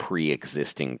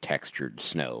pre-existing textured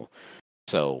snow.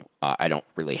 So I don't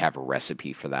really have a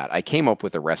recipe for that. I came up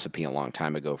with a recipe a long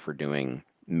time ago for doing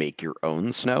make your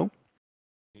own snow,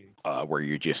 where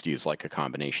you just use like a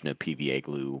combination of PVA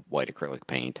glue, white acrylic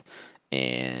paint,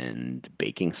 and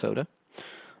baking soda.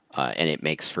 And it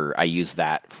makes for, I use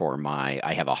that for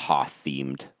I have a Hoth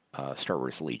themed Star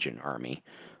Wars Legion army.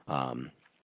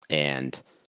 And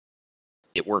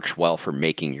it works well for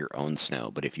making your own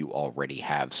snow, but if you already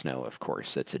have snow, of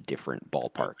course, it's a different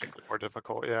ballpark. Makes it more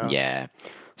difficult, yeah. Yeah.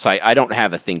 So I don't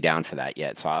have a thing down for that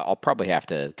yet. So I'll probably have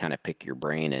to kind of pick your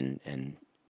brain and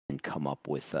come up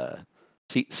with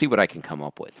see what I can come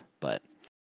up with. But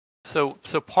so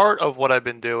part of what I've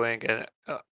been doing, and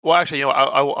well, actually,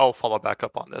 I'll follow back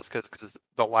up on this because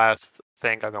the last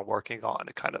thing I've been working on,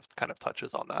 it kind of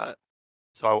touches on that.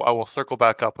 So I will circle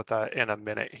back up with that in a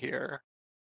minute here.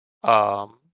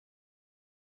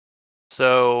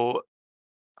 So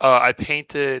I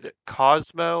painted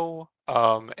Cosmo,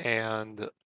 and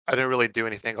I didn't really do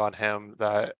anything on him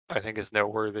that I think is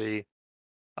noteworthy.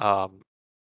 I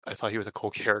thought he was a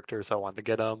cool character, so I wanted to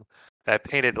get him. And I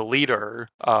painted Leader,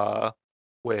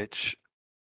 which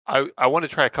I want to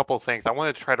try a couple of things. I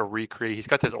want to try to recreate. He's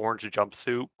got this orange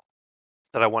jumpsuit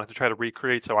that I wanted to try to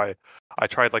recreate. So I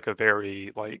tried like a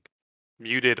very like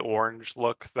muted orange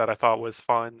look that I thought was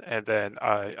fun, and then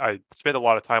I spent a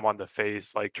lot of time on the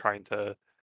face, like trying to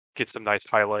get some nice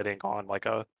highlighting on like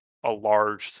a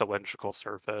large cylindrical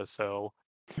surface. So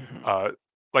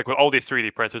like with all these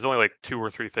 3D prints, there's only like 2 or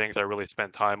 3 things I really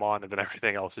spent time on, and then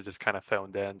everything else is just kind of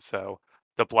phoned in. So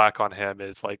the black on him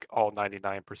is like all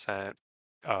 99%.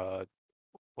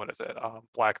 What is it?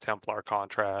 Black Templar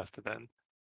contrast, and then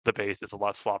the base is a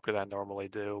lot sloppier than I normally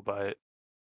do. But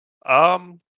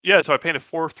yeah, so I painted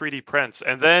 4 3D prints,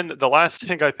 and then the last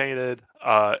thing I painted,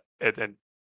 and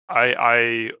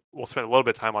I will spend a little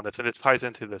bit of time on this, and it ties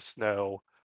into the snow.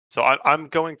 So I'm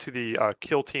going to the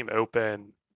Kill Team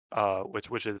Open,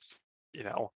 which is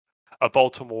a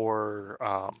Baltimore.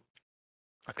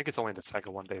 I think it's only the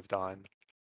second one they've done.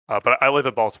 But I live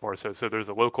in Baltimore, so there's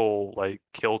a local like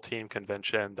Kill Team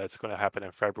convention that's going to happen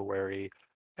in February,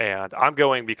 and I'm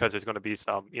going because there's going to be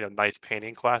some nice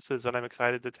painting classes that I'm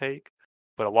excited to take.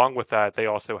 But along with that, they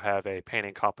also have a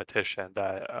painting competition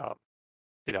that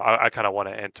I kind of want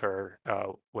to enter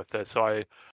with this. So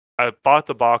I bought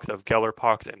the box of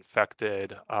Gellerpox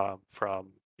Infected from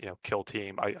Kill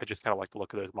Team. I just kind of like the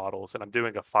look of those models, and I'm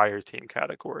doing a Fire Team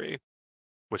category,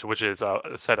 which is a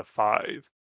set of 5.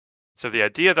 So the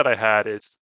idea that I had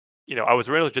is, I was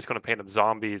really just going to paint them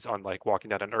zombies on like walking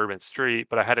down an urban street,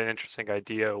 but I had an interesting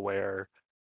idea where,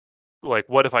 like,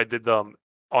 what if I did them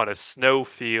on a snow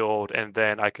field and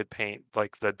then I could paint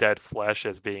like the dead flesh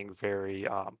as being very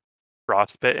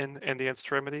frostbitten in the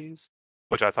extremities,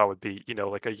 which I thought would be,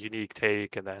 like a unique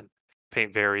take, and then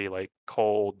paint very like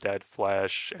cold dead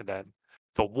flesh, and then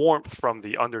the warmth from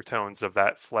the undertones of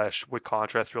that flesh would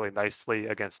contrast really nicely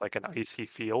against like an icy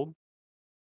field.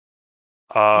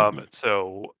 Hmm.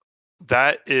 So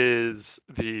that is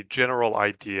the general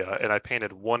idea, and I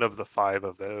painted one of the five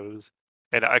of those,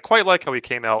 and I quite like how he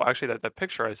came out. Actually, that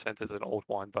picture I sent is an old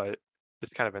one, but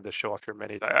it's kind of in the show off your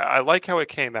minis. I like how it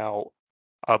came out,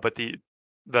 but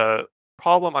the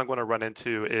problem I'm going to run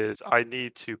into is I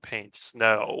need to paint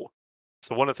snow.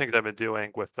 So one of the things I've been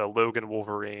doing with the Logan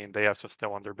Wolverine, they have some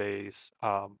snow on their base.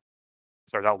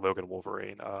 Sorry, not Logan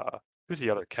Wolverine. Who's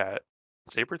the other cat?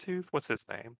 Sabretooth? What's his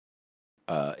name?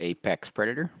 Apex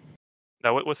Predator.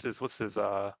 No, what's his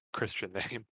Christian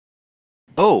name?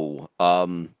 Oh, oh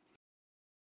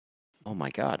my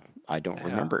God, I don't Yeah,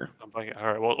 remember. I'm blanking. All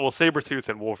right, well, Sabretooth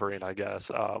and Wolverine, I guess.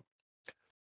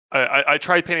 I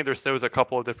tried painting their snows a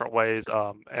couple of different ways,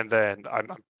 and then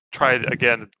I'm tried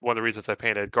again. One of the reasons I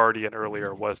painted Guardian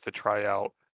earlier was to try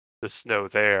out the snow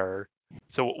there.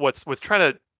 So what's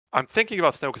trying to I'm thinking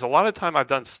about snow because a lot of time I've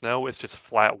done snow, it's just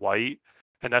flat white,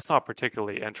 and that's not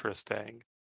particularly interesting.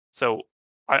 So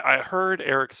I heard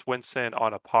Eric Swinson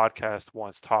on a podcast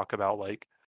once talk about like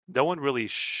no one really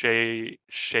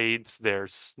shades their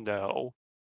snow,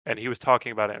 and he was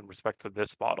talking about it in respect to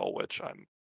this model, which I'm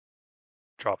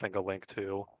dropping a link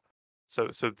to. So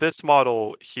this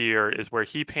model here is where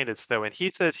he painted snow, and he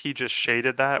says he just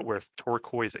shaded that with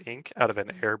turquoise ink out of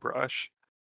an airbrush.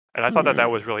 And I thought that Hmm.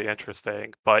 was really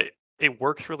interesting, but it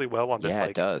works really well on this Yeah, it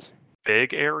like does.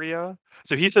 big area.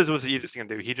 So he says it was the easiest thing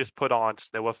to do. He just put on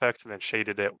snow effects and then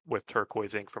shaded it with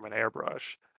turquoise ink from an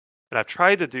airbrush. And I've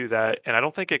tried to do that, and I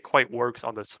don't think it quite works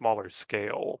on the smaller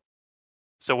scale.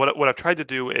 So what I've tried to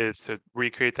do is to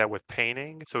recreate that with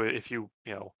painting. So if you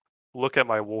look at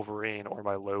my Wolverine or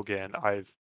my Logan,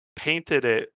 I've painted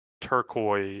it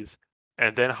turquoise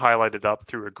and then highlighted up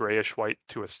through a grayish white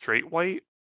to a straight white.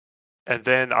 And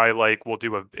then I like will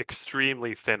do an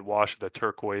extremely thin wash of the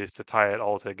turquoise to tie it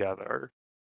all together.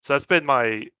 So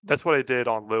that's what I did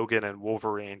on Logan and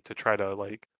Wolverine to try to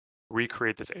like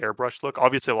recreate this airbrush look.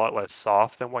 Obviously a lot less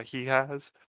soft than what he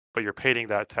has, but you're painting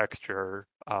that textured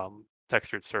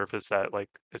surface that like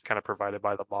is kind of provided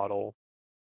by the model.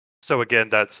 So again,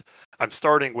 that's I'm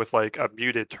starting with like a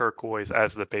muted turquoise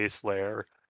as the base layer,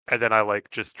 and then I like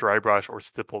just dry brush or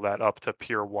stipple that up to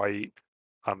pure white.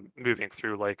 Moving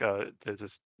through like there's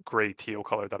this gray teal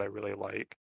color that I really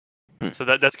like. Hmm. So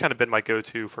that's kind of been my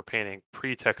go-to for painting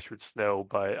pre-textured snow,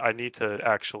 but I need to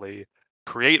actually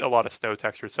create a lot of snow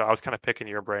textures. So I was kind of picking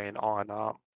your brain on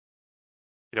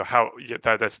how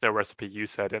that snow recipe you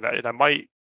said, and I might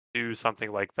do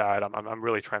something like that. I'm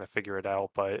really trying to figure it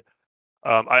out, but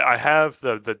I have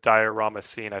the diorama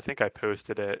scene. I think I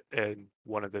posted it in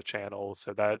one of the channels,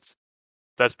 so that's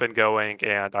been going.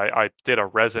 And I did a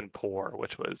resin pour,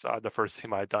 which was the first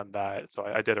time I'd done that. So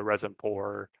I did a resin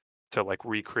pour to like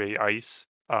recreate ice,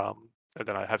 and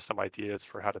then I have some ideas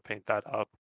for how to paint that up.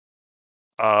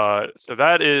 So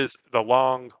that is the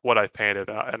long what I've painted,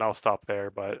 and I'll stop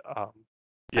there. But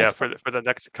yeah, Nice. for the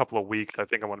next couple of weeks, I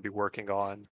think I want to be working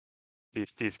on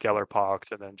these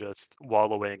Gellerpox and then just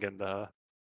wallowing in the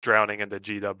drowning in the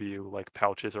GW like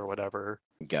pouches or whatever.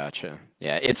 Gotcha.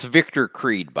 Yeah, it's Victor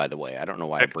Creed, by the way. I don't know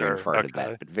why I brain Victor, farted that,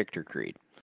 okay. but Victor Creed.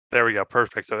 There we go.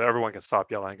 Perfect. So everyone can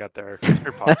stop yelling at their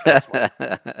podcast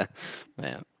mic.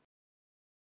 Man,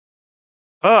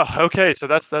 Oh, okay. So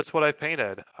that's what I've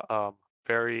painted.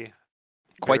 Very,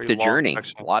 quite very the long journey. A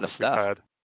section. lot of We've stuff. had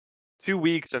 2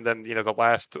 weeks, and then the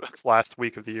last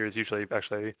week of the year is usually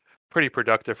actually pretty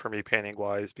productive for me painting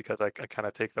wise because I kind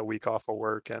of take the week off of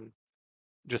work and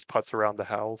just putz around the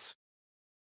house.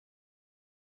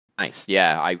 Nice.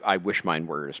 Yeah, I wish mine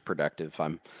were as productive.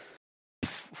 I'm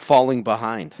falling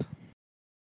behind.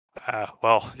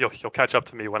 Well, you'll catch up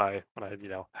to me when I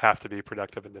have to be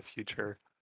productive in the future.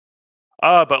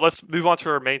 But let's move on to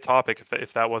our main topic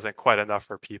if that wasn't quite enough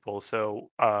for people. So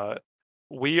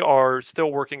we are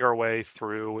still working our way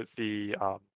through the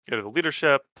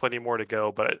leadership, plenty more to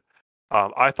go, but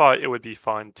I thought it would be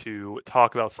fun to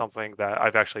talk about something that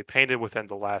I've actually painted within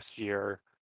the last year.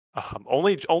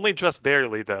 Only just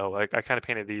barely though. Like I kind of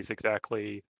painted these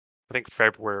exactly, I think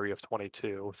February of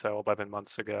 22, so 11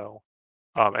 months ago.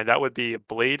 And that would be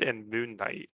Blade and Moon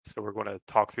Knight. So we're going to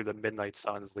talk through the Midnight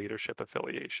Suns leadership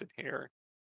affiliation here.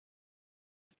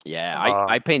 Yeah,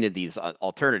 I Um, painted these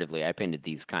alternatively. I painted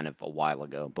these kind of a while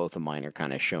ago. Both of mine are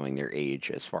kind of showing their age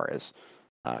as far as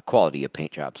quality of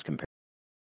paint jobs compared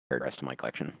to the rest of my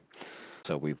collection.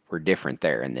 So we're different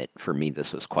there, in that for me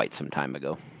this was quite some time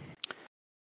ago.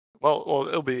 well,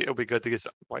 it'll be good to get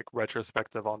some like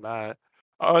retrospective on that.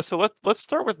 So let's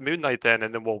start with Moon Knight then,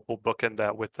 and then we'll bookend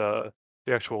that with the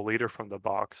actual leader from the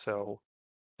box. So,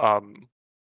 um,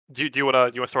 do you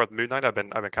wanna start with Moon Knight? I've been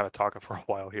kind of talking for a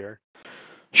while here.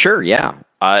 Sure, yeah.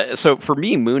 So for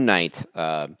me, Moon Knight,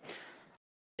 so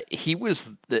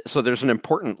there's an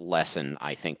important lesson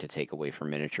I think to take away from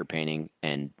miniature painting,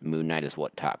 and Moon Knight is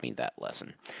what taught me that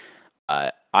lesson.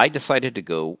 I decided to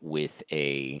go with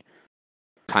a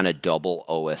kind of double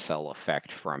OSL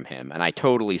effect from him, and I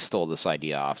totally stole this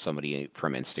idea off somebody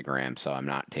from Instagram, so I'm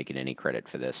not taking any credit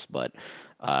for this. But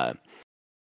uh,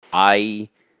 I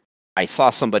I saw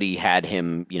somebody had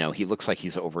him. He looks like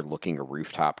he's overlooking a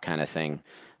rooftop kind of thing.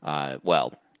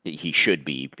 Well, he should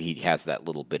be. He has that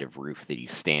little bit of roof that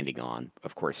he's standing on.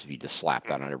 Of course, if you just slap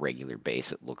that on a regular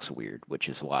base, it looks weird, which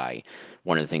is why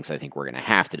one of the things I think we're going to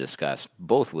have to discuss,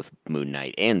 both with Moon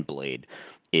Knight and Blade,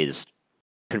 is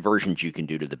conversions you can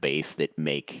do to the base that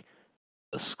make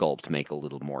the sculpt make a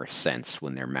little more sense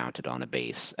when they're mounted on a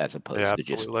base as Yeah, opposed to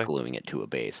just absolutely. gluing it to a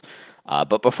base.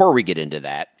 But before we get into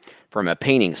that, from a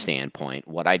painting standpoint,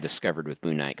 what I discovered with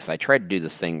Moon Knight, because I tried to do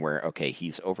this thing where, okay,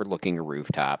 he's overlooking a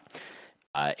rooftop,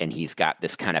 and he's got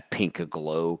this kind of pink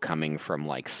glow coming from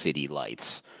like city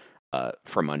lights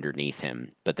from underneath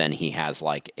him, but then he has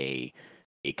like a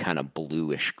kind of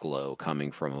bluish glow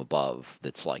coming from above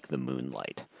that's like the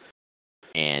moonlight,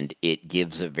 and it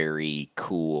gives a very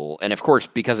cool, and of course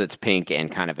because it's pink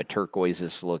and kind of a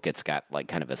turquoises look, it's got like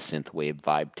kind of a synthwave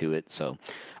vibe to it. So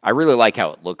I really like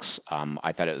how it looks.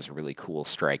 I thought it was a really cool,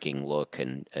 striking look,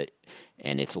 and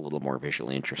it's a little more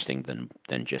visually interesting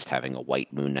than just having a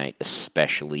white Moon Knight,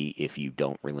 especially if you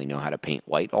don't really know how to paint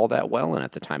white all that well. And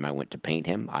at the time I went to paint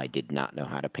him, I did not know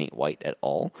how to paint white at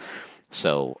all.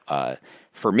 So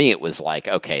for me, it was like,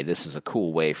 okay, this is a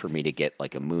cool way for me to get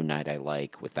like a Moon Knight I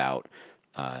like without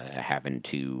having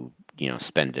to,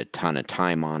 spend a ton of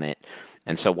time on it.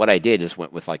 And so what I did is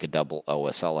went with like a double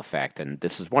OSL effect, and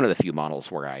this is one of the few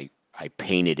models where I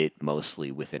painted it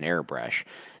mostly with an airbrush.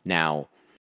 Now,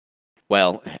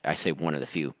 well, I say one of the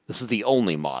few. This is the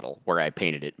only model where I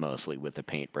painted it mostly with a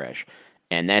paintbrush.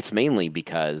 And that's mainly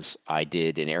because I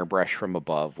did an airbrush from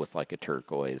above with like a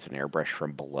turquoise, an airbrush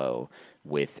from below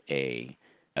with a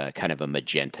kind of a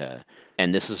magenta.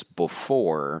 And this is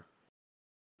before,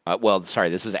 well, sorry,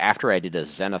 this is after I did a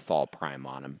zenithal prime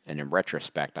on him. And in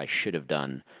retrospect, I should have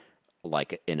done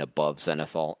like an above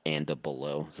zenithal and a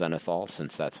below zenithal,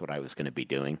 since that's what I was going to be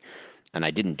doing. And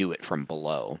I didn't do it from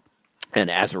below. And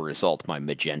as a result, my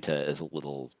magenta is a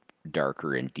little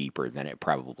darker and deeper than it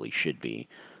probably should be.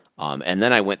 And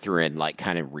then I went through and like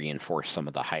kind of reinforced some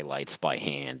of the highlights by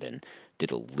hand and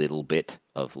did a little bit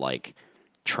of like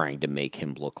trying to make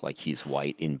him look like he's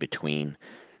white in between.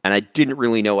 And I didn't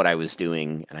really know what I was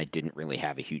doing, and I didn't really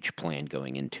have a huge plan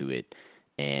going into it.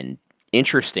 And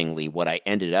interestingly, what I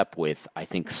ended up with, I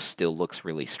think, still looks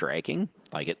really striking.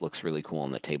 Like it looks really cool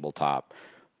on the tabletop,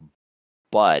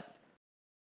 but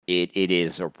it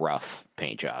is a rough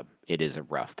paint job. It is a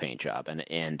rough paint job,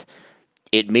 and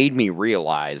it made me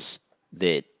realize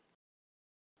that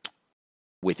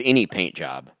with any paint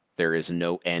job, there is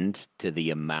no end to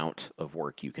the amount of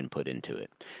work you can put into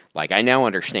it. Like I now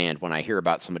understand when I hear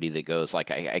about somebody that goes like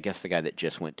I guess the guy that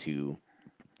just went to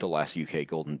the last UK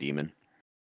Golden Demon.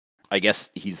 I guess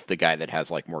he's the guy that has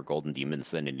like more Golden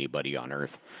Demons than anybody on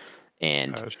Earth,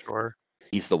 and Sure.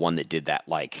 he's the one that did that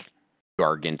like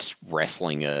Gargant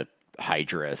wrestling a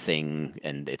Hydra thing,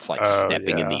 and it's like Oh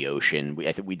stepping in yeah. the ocean.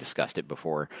 I think we discussed it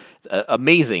before.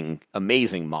 Amazing,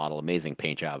 amazing model, amazing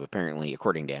paint job. Apparently,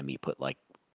 according to him, he put like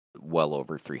well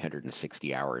over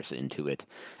 360 hours into it.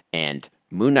 And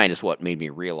Moon Knight is what made me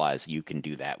realize you can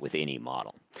do that with any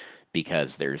model,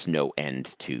 because there's no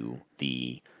end to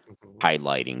the Mhm.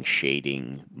 highlighting,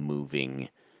 shading, moving,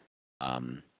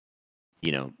 um,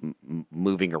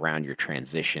 moving around your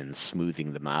transitions,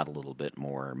 smoothing them out a little bit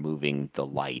more, moving the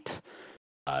light.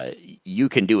 You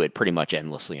can do it pretty much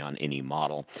endlessly on any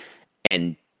model.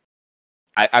 And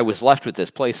I was left with this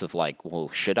place of like, well,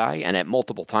 should I? And at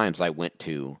multiple times I went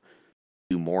to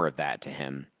do more of that to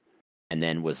him, and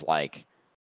then was like,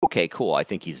 okay, cool, I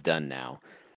think he's done now.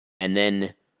 And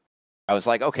then I was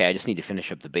like, okay, I just need to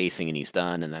finish up the basing and he's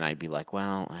done. And then I'd be like,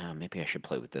 well, maybe I should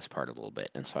play with this part a little bit.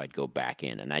 And so I'd go back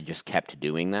in, and I just kept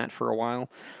doing that for a while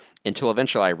until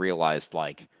eventually I realized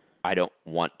like I don't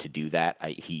want to do that.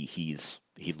 He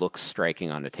looks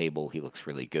striking on the table. He looks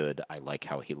really good. I like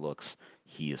how he looks.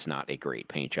 he is not a great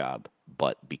paint job,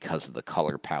 but because of the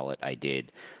color palette I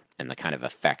did and the kind of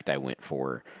effect I went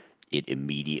for, it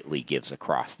immediately gives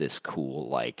across this cool,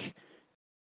 like,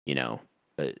 you know,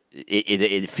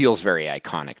 it feels very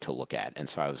iconic to look at. And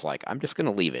so I was like, I'm just going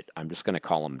to leave it. I'm just going to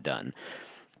call him done.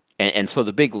 And so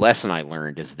the big lesson I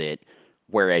learned is that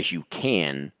whereas you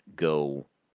can go,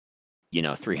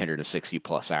 360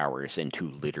 plus hours into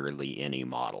literally any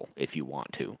model if you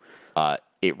want to,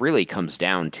 it really comes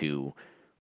down to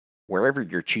wherever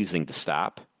you're choosing to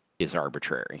stop is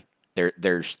arbitrary.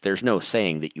 There's no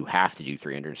saying that you have to do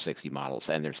 360 models,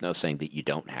 and there's no saying that you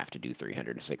don't have to do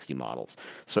 360 models,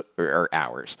 or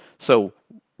hours. So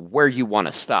where you want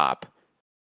to stop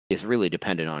is really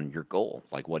dependent on your goal.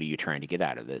 Like, what are you trying to get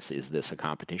out of this? Is this a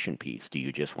competition piece? Do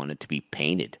you just want it to be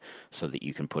painted so that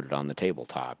you can put it on the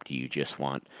tabletop? Do you just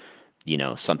want,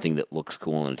 something that looks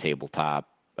cool on a tabletop,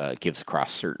 gives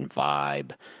across certain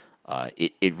vibe?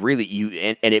 It really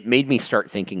and it made me start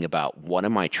thinking about what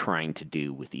am I trying to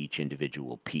do with each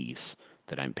individual piece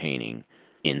that I'm painting,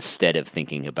 instead of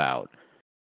thinking about,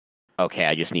 okay,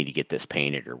 I just need to get this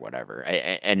painted or whatever.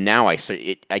 And now I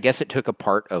guess it took a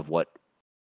part of what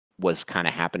was kind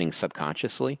of happening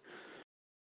subconsciously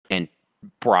and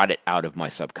brought it out of my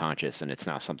subconscious, and it's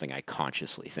now something I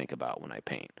consciously think about when I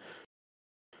paint.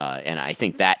 And I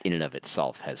think that in and of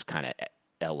itself has kind of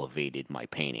elevated my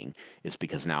painting, is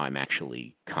because now I'm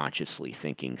actually consciously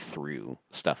thinking through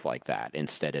stuff like that,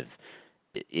 instead of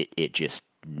it just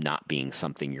not being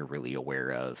something you're really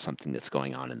aware of, something that's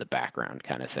going on in the background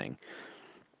kind of thing.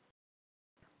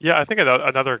 Yeah, I think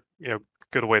another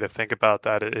good way to think about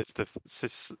that is to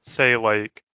say,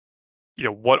 like,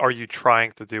 what are you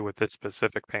trying to do with this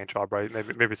specific paint job, right?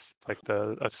 Maybe it's like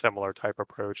a similar type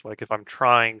approach. Like, if I'm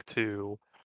trying to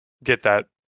get that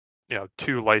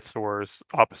two light source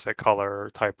opposite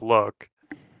color type look,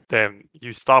 then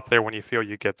you stop there when you feel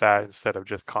you get that, instead of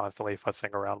just constantly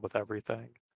fussing around with everything.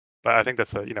 But I think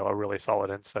that's a really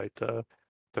solid insight to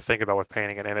think about with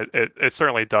painting, and it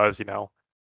certainly does,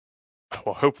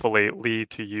 well, hopefully lead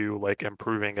to you like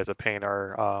improving as a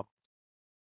painter,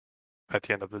 at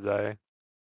the end of the day.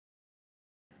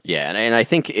 Yeah, and I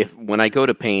think if when I go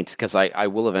to paint, because I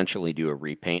will eventually do a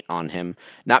repaint on him,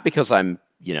 not because I'm,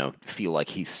 feel like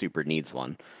he super needs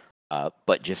one,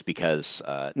 but just because,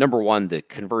 number one, the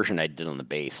conversion I did on the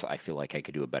base, I feel like I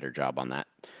could do a better job on that.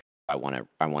 I want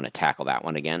to tackle that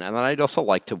one again, and then I'd also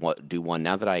like to do one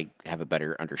now that I have a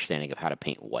better understanding of how to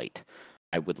paint white.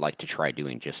 I would like to try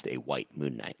doing just a white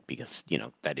Moon Knight, because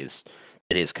that is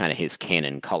it is kind of his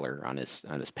canon color on his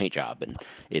paint job, and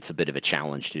it's a bit of a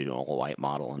challenge to do an all white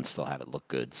model and still have it look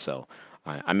good. So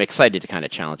I'm excited to kind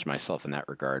of challenge myself in that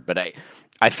regard. But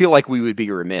I feel like we would be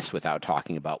remiss without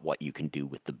talking about what you can do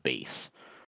with the base.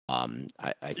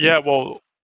 I think. Yeah,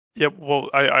 well,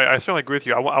 I certainly agree with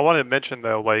you. I want to mention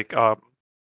though, like, a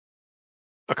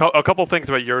couple things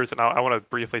about yours, and I want to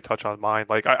briefly touch on mine.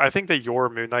 Like, I think that your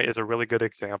Moon Knight is a really good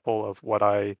example of what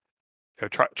I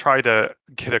try to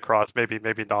get across. Maybe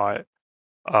not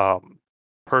um,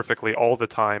 perfectly all the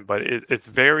time, but it's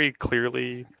very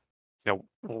clearly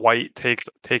white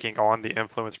taking on the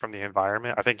influence from the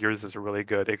environment. I think yours is a really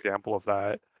good example of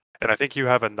that. And I think you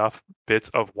have enough bits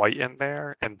of white in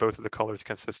there, and both of the colors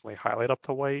consistently highlight up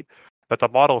to white, that the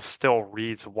model still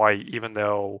reads white, even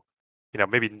though,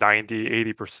 maybe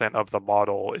 90-80% of the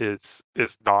model is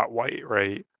not white,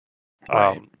 right?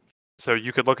 Right. So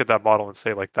you could look at that model and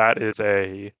say, like, that is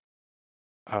a,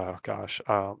 oh gosh,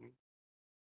 I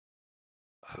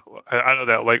don't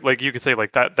know, like you could say,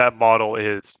 like, that model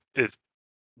is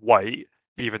white,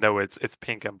 even though it's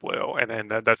pink and blue,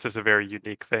 and that's just a very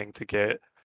unique thing to get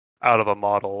out of a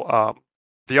model.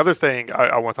 The other thing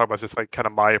I want to talk about is just like kind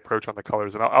of my approach on the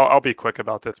colors, and I'll be quick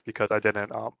about this because I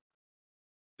didn't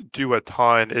do a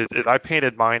ton. Is I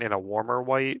painted mine in a warmer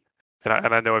white,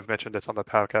 and I know I've mentioned this on the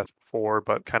podcast before,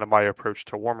 but kind of my approach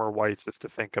to warmer whites is to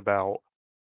think about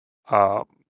um,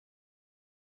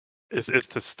 is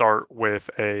to start with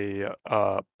a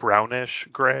brownish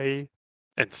gray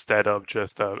instead of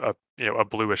just a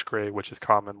bluish gray, which is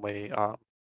commonly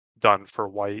done for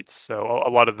whites. So a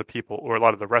lot of the people, or a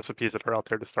lot of the recipes that are out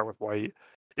there to start with white,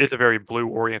 is a very blue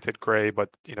oriented gray, but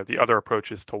the other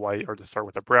approaches to white are to start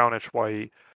with a brownish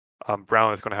white.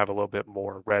 Brown is going to have a little bit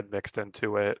more red mixed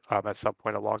into it at some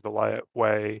point along the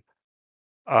way.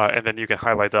 And then you can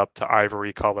highlight up to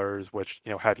ivory colors, which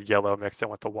have yellow mixed in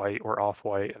with the white or off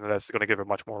white, and that's going to give a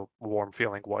much more warm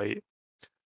feeling white.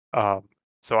 Um,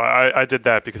 so I did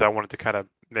that because I wanted to kind of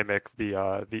mimic the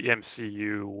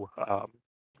MCU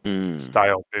Mm,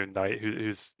 style Moon Knight,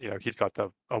 who's he's got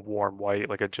a warm white,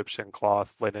 like Egyptian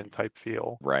cloth linen type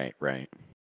feel. right. Right.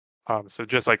 So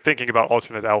just like thinking about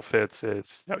alternate outfits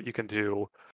is, you can do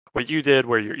what you did,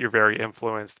 where you're very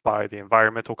influenced by the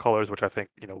environmental colors, which I think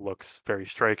looks very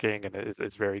striking and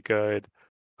is very good.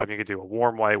 You could do a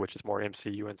warm white, which is more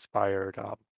MCU inspired.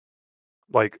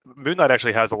 Like Moon Knight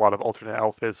actually has a lot of alternate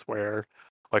outfits where,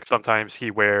 like sometimes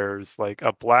he wears like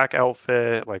a black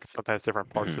outfit, like sometimes different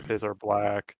parts of Mhm. his are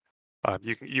black.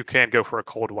 You can go for a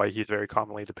cold white. He's very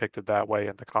commonly depicted that way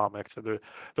in the comics. So there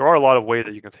are a lot of ways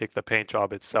that you can take the paint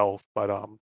job itself. But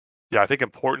yeah, I think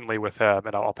importantly with him,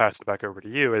 and I'll pass it back over to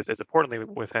you, is importantly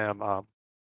with him,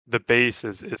 the base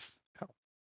is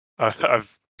a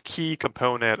key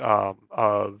component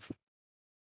of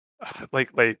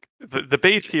like the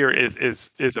base here is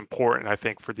important, I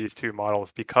think, for these two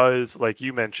models because, like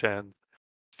you mentioned,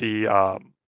 the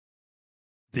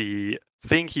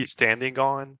thing he's standing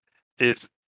on is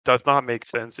does not make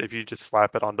sense if you just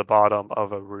slap it on the bottom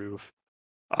of a roof.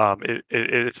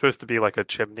 It's supposed to be like a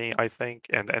chimney, I think,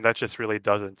 and that just really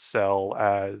doesn't sell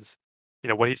as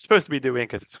what he's supposed to be doing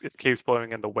because it's keeps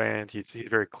blowing in the wind. He's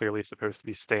very clearly supposed to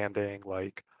be standing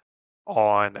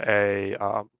on a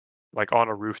on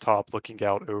a rooftop looking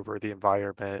out over the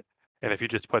environment. And if you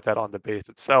just put that on the base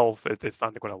itself, it's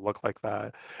not going to look like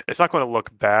that. It's not going to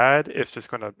look bad. It's just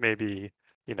going to maybe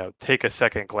take a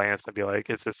second glance and be like,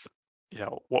 is this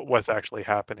what's actually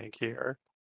happening here?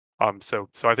 So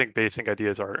I think basing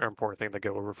ideas are an important thing to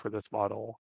go over for this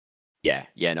model. Yeah,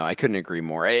 yeah, no, I couldn't agree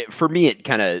more. For me, it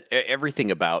kind of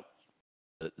everything about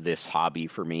this hobby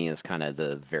for me is kind of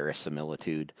the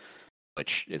verisimilitude,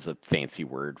 which is a fancy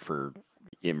word for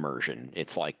immersion.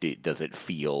 It's like, does it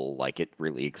feel like it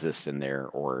really exists in there,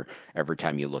 or every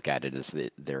time you look at it, is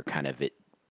that they're kind of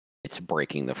it's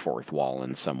breaking the fourth wall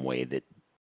in some way that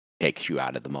takes you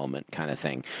out of the moment, kind of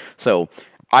thing. So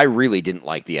I really didn't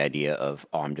like the idea of,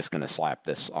 oh, I'm just going to slap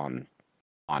this on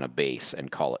a base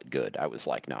and call it good. I was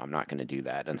like, no, I'm not going to do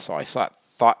that. And so I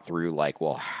thought through like,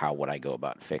 well, how would I go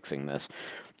about fixing this?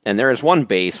 And there is one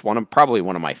base, probably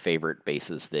one of my favorite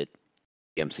bases that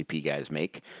the MCP guys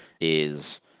make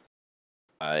is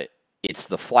uh, it's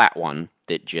the flat one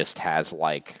that just has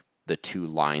like the two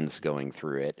lines going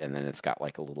through it, and then it's got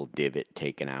like a little divot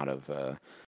taken out of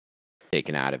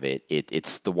it.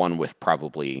 It's the one with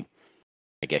probably,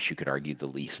 I guess you could argue, the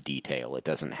least detail. It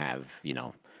doesn't have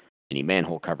any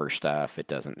manhole cover stuff. It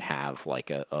doesn't have like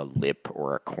a lip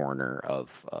or a corner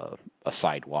of a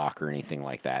sidewalk or anything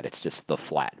like that. It's just the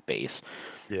flat base.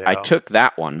 I Yeah. took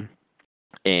that one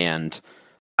and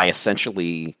I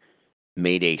essentially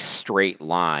made a straight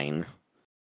line.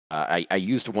 I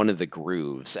used one of the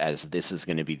grooves as this is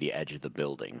going to be the edge of the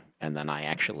building. And then I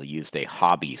actually used a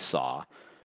hobby saw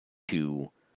to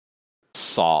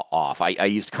saw off. I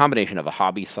used a combination of a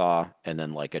hobby saw and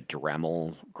then like a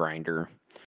Dremel grinder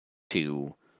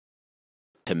to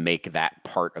make that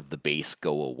part of the base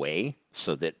go away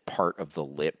so that part of the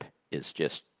lip is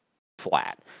just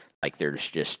flat. Like there's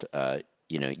just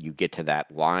you get to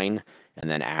that line and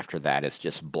then after that is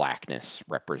just blackness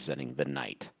representing the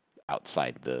night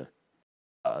outside the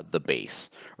base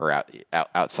or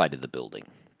outside of the building,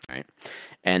 right?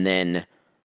 And then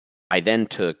I then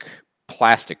took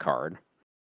plasticard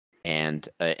and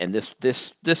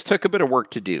this took a bit of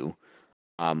work to do.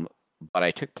 But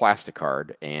I took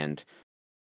plasticard and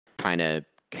kind of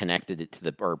connected it to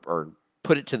the or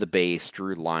put it to the base,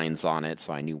 drew lines on it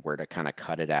so I knew where to kind of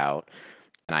cut it out.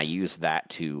 And I used that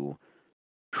to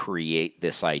create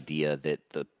this idea that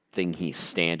the thing he's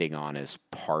standing on is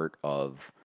part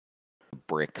of the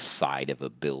brick side of a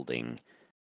building.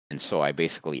 And so I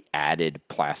basically added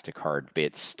plasticard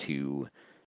bits to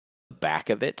the back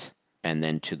of it and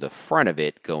then to the front of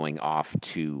it going off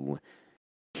to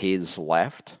his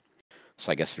left.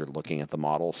 So I guess you're looking at the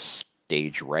model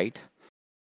stage right.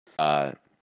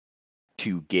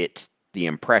 To get the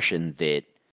impression that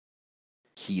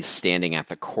he's standing at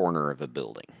the corner of a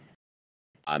building.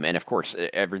 And of course,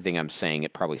 everything I'm saying,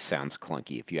 it probably sounds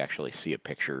clunky. If you actually see a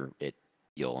picture,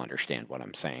 you'll understand what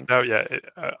I'm saying. No, yeah.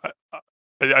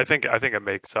 I think it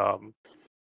makes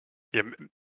yeah.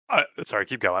 Sorry,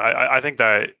 keep going. I think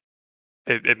that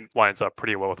it lines up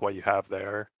pretty well with what you have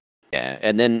there. Yeah,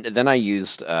 and then I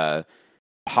used a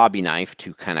hobby knife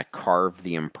to kind of carve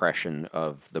the impression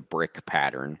of the brick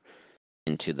pattern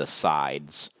into the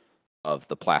sides of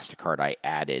the plastic card I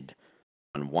added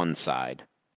on one side,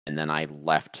 and then I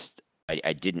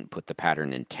didn't put the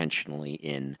pattern intentionally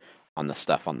in on the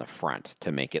stuff on the front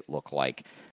to make it look like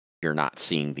you're not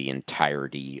seeing the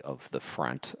entirety of the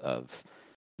front of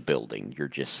the building. You're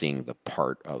just seeing the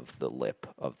part of the lip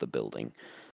of the building.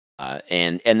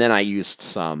 And then I used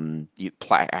some,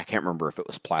 I can't remember if it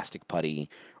was plastic putty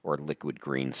or liquid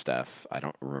green stuff. I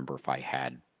don't remember if I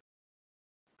had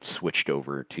switched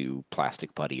over to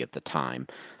plastic putty at the time.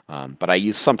 But I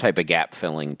used some type of gap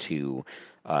filling to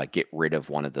get rid of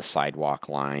one of the sidewalk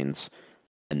lines,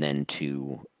 and then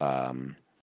to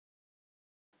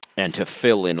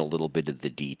fill in a little bit of the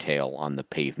detail on the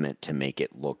pavement to make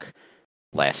it look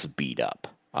less beat up.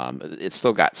 It's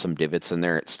still got some divots in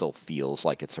there. It still feels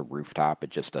like it's a rooftop. It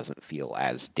just doesn't feel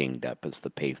as dinged up as the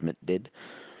pavement did.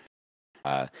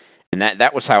 And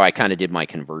that was how I kind of did my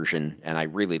conversion, and I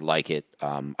really like it.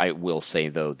 I will say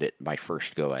though that my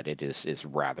first go at it is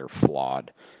rather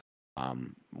flawed.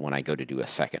 When I go to do a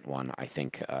second one, I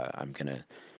think I'm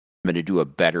gonna do a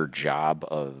better job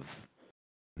of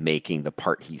making the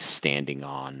part he's standing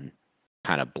on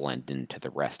kind of blend into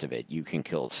the rest of it. You can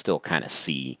still kind of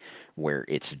see where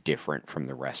it's different from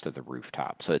the rest of the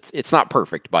rooftop. So it's not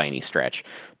perfect by any stretch,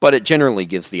 but it generally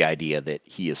gives the idea that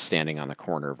he is standing on the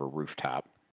corner of a rooftop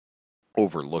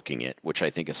overlooking it, which I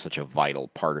think is such a vital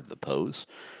part of the pose.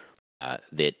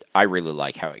 That I really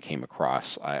like how it came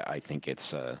across. I think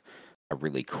it's a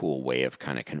really cool way of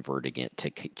kind of converting it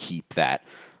to keep that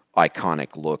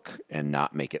iconic look and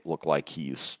not make it look like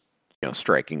he's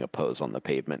striking a pose on the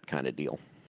pavement kind of deal.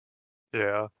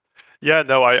 Yeah. Yeah,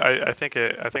 no, I think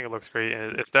it looks great,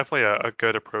 and it's definitely a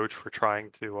good approach for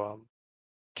trying to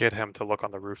get him to look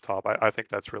on the rooftop. I think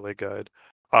that's really good.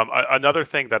 Another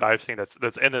thing that I've seen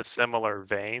that's in a similar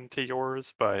vein to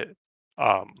yours, but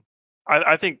um,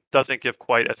 I think doesn't give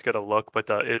quite as good a look, but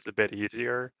is a bit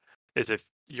easier, is if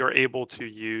you're able to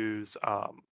use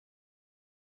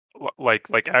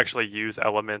like actually use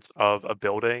elements of a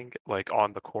building like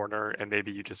on the corner, and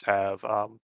maybe you just have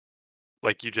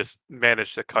like you just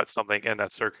manage to cut something in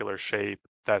that circular shape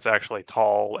that's actually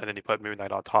tall, and then you put Moon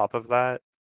Knight on top of that.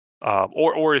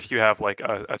 Or if you have like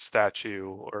a statue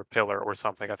or a pillar or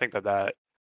something, I think that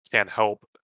can help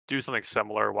do something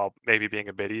similar while maybe being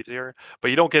a bit easier.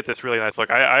 But you don't get this really nice look.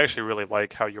 I actually really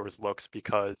like how yours looks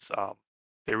because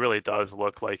it really does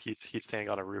look like he's standing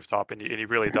on a rooftop, and you've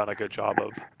really done a good job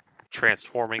of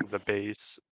transforming the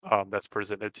base that's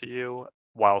presented to you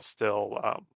while still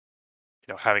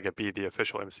having it be the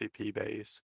official MCP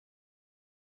base,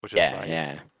 which is Yeah, nice.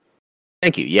 yeah.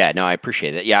 Thank you. Yeah, no, I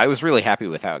appreciate it. Yeah, I was really happy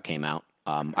with how it came out.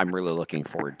 I'm really looking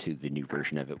forward to the new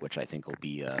version of it, which I think will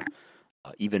be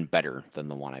even better than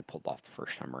the one I pulled off the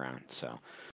first time around. So,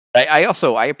 I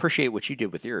also I appreciate what you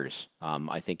did with yours.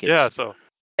 I think Yeah, it's so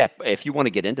yeah, if you want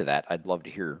to get into that, I'd love to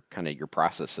hear kind of your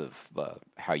process of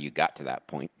how you got to that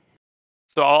point.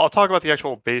 So I'll talk about the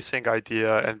actual basing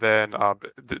idea, and then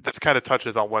this kind of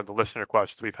touches on one of the listener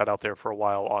questions we've had out there for a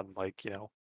while on like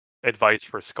advice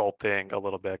for sculpting a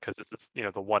little bit, because this is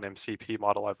the one MCP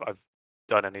model I've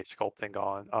done any sculpting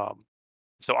on.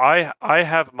 So I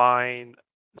have mine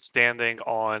standing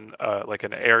on like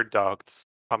an air duct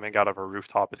coming out of a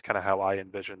rooftop is kind of how I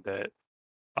envisioned it.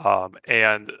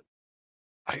 And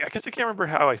I guess I can't remember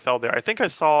how I fell there. I think I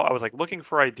was like looking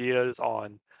for ideas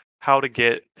on how to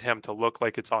get him to look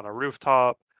like it's on a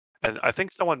rooftop. And I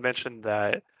think someone mentioned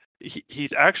that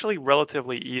he's actually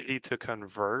relatively easy to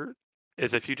convert.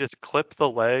 Is if you just clip the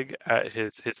leg at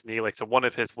his knee, like so one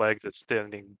of his legs is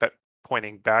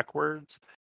pointing backwards.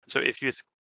 So if you just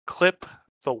clip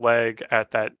the leg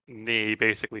at that knee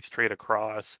basically straight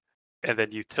across, and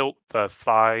then you tilt the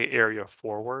thigh area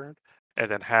forward,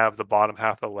 and then have the bottom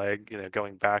half of the leg,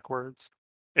 going backwards.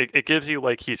 It gives you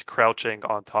like he's crouching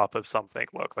on top of something.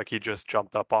 Look, like he just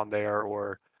jumped up on there,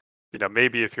 or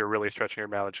maybe if you're really stretching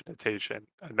your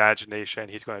imagination,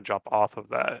 he's going to jump off of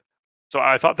that. So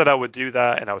I thought that I would do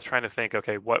that, and I was trying to think,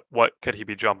 okay, what could he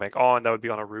be jumping on that would be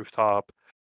on a rooftop?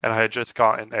 And I had just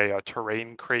gotten a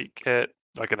terrain crate kit,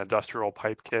 like an industrial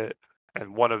pipe kit,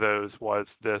 and one of those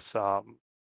was this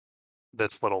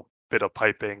little bit of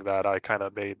piping that I kind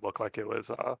of made look like it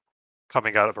was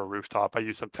coming out of a rooftop. I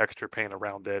used some texture paint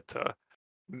around it to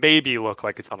maybe look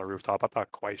like it's on a rooftop. I'm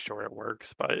not quite sure it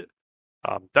works, but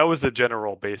that was the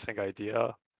general basing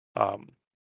idea. Um,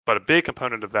 but a big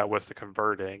component of that was the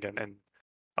converting, and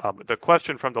the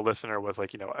question from the listener was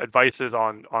like, advices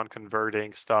on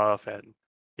converting stuff, and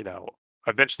you know,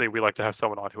 eventually we like to have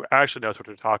someone on who actually knows what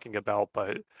they're talking about,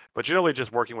 but generally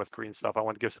just working with green stuff. I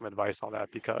want to give some advice on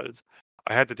that because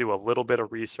I had to do a little bit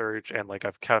of research, and like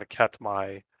I've kind of kept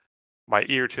my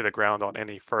ear to the ground on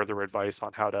any further advice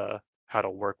on how to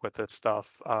work with this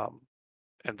stuff,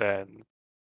 and then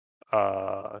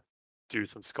uh, do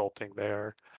some sculpting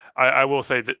there. I will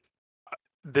say that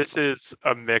this is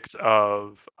a mix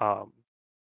of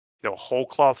whole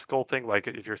cloth sculpting, like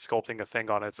if you're sculpting a thing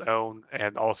on its own,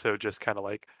 and also just kind of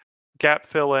like gap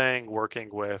filling, working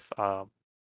with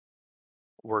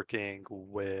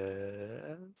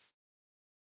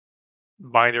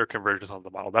minor conversions on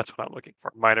the model. That's what I'm looking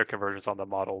for. Minor conversions on the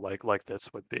model, like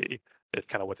this would be. It's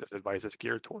kind of what this advice is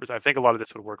geared towards. I think a lot of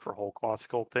this would work for whole cloth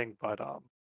sculpting, but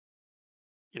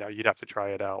you'd have to try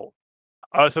it out.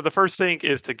 So the first thing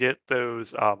is to get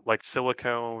those like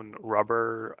silicone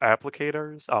rubber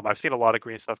applicators. I've seen a lot of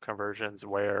green stuff conversions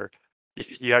where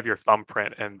you have your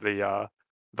thumbprint in the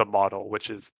model, which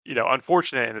is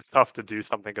unfortunate and it's tough to do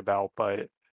something about. But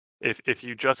if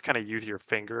you just kind of use your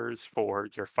fingers for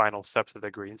your final steps of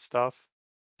the green stuff,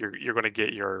 you're going to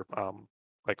get your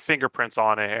like fingerprints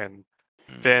on it, and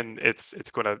then it's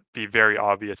going to be very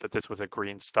obvious that this was a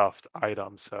green stuffed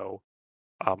item. So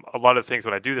a lot of things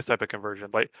when I do this type of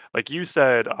conversion, like you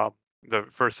said, the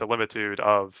verisimilitude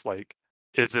of like,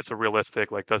 is this a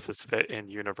realistic? Like, does this fit in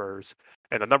universe?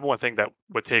 And the number one thing that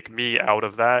would take me out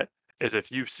of that is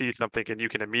if you see something and you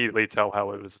can immediately tell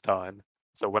how it was done.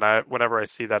 So whenever I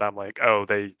see that, I'm like, oh,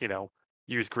 they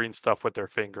use green stuff with their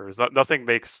fingers. Nothing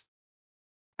makes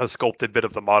a sculpted bit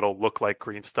of the model look like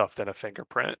green stuff than a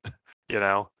fingerprint. You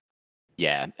know.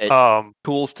 Yeah, Um,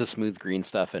 tools to smooth green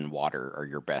stuff and water are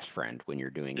your best friend when you're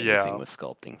doing anything yeah. with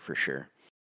sculpting, for sure.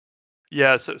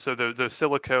 Yeah, so the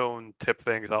silicone tip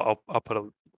things, I'll put a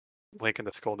link in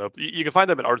the skull note. You can find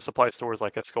them in art supply stores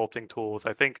like at sculpting tools.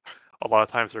 I think a lot of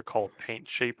times they're called paint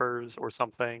shapers or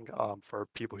something for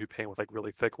people who paint with like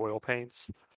really thick oil paints.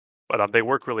 But they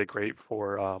work really great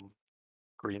for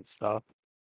green stuff.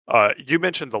 You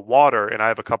mentioned the water, and I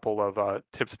have a couple of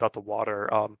tips about the water.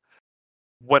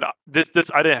 When this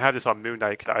I didn't have this on Moon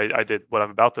Knight. I did what I'm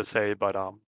about to say, but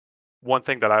one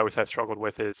thing that I always have struggled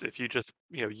with is if you just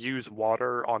use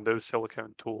water on those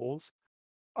silicone tools,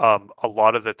 a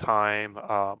lot of the time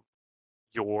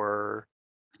your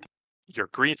your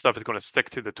green stuff is going to stick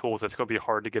to the tools. It's going to be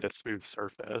hard to get a smooth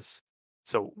surface.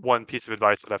 So one piece of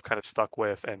advice that I've kind of stuck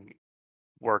with and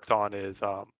worked on is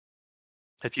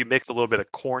if you mix a little bit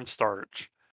of cornstarch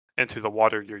into the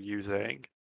water you're using,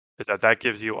 is that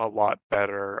gives you a lot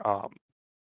better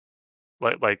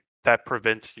like that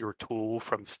prevents your tool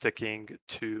from sticking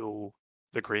to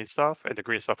the green stuff, and the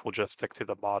green stuff will just stick to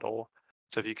the model.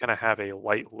 So if you kind of have a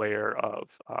light layer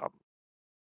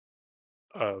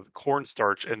of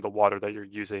cornstarch in the water that you're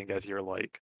using as your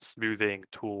like smoothing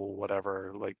tool,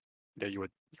 whatever, like you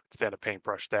would thin a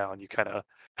paintbrush down, you kind of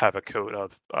have a coat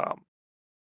of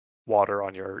water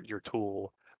on your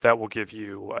tool. That will give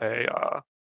you a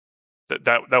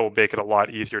that will make it a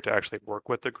lot easier to actually work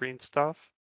with the green stuff,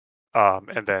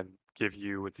 and then give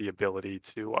you the ability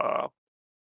to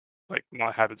like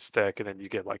not have it stick, and then you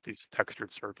get like these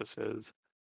textured surfaces.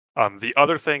 The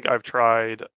other thing I've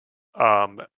tried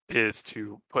is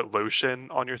to put lotion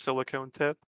on your silicone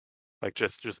tip, like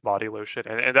just body lotion,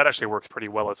 and that actually works pretty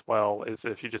well as well. Is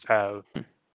if you just have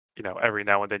every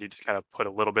now and then you just kind of put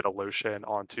a little bit of lotion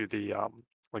onto the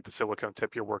like the silicone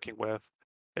tip you're working with.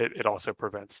 It also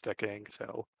prevents sticking.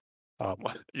 So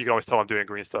you can always tell I'm doing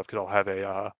green stuff because I'll have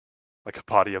a like a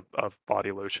body of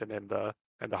body lotion in the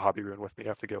hobby room with me. I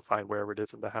have to go find wherever it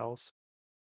is in the house.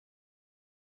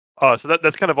 So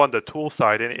that's kind of on the tool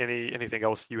side. Anything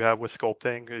else you have with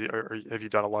sculpting, or have you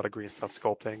done a lot of green stuff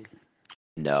sculpting?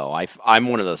 No, I'm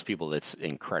one of those people that's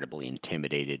incredibly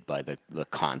intimidated by the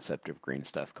concept of green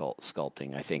stuff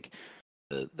sculpting. I think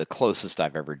the closest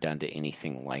I've ever done to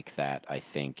anything like that, I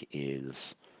think,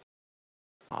 is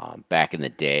back in the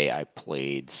day. I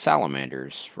played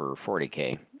Salamanders for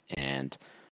 40K, and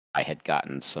I had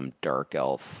gotten some Dark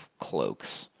Elf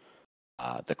cloaks.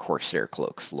 The Corsair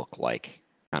cloaks look like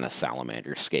kind of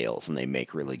salamander scales, and they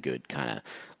make really good kind of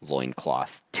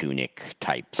loincloth tunic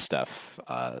type stuff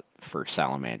for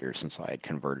salamanders. And so I had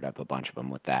converted up a bunch of them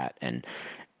with that, and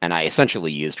I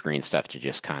essentially used green stuff to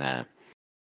just kind of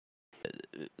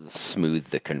smooth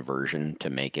the conversion to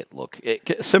make it look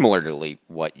similarly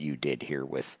what you did here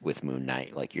with Moon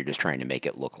Knight. Like you're just trying to make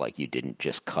it look like you didn't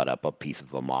just cut up a piece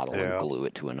of a model and Yeah. glue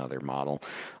it to another model.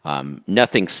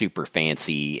 Nothing super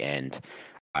fancy, and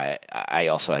I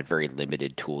also had very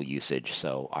limited tool usage,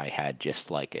 so I had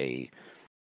just like a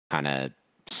kind of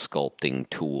sculpting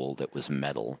tool that was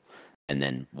metal and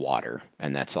then water,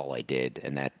 and that's all I did.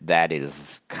 And that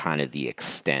is kind of the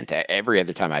extent. Every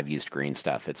other time I've used green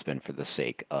stuff, it's been for the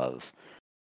sake of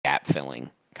gap filling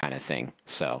kind of thing.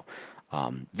 So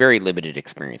very limited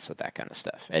experience with that kind of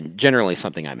stuff, and generally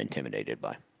something I'm intimidated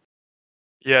by.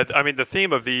 Yeah, I mean the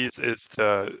theme of these is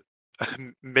to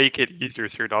make it easier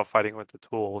so you're not fighting with the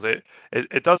tools.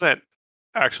 It doesn't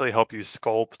actually help you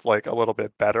sculpt like a little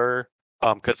bit better,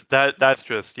 because that's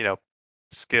just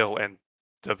skill and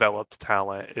developed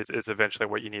talent is eventually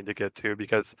what you need to get to,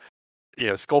 because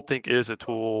sculpting is a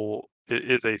tool,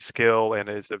 it is a skill, and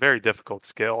it's a very difficult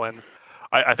skill. And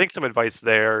I think some advice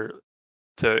there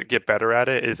to get better at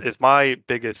it is my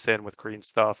biggest sin with green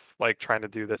stuff, like trying to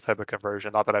do this type of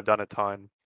conversion. Not that I've done a ton,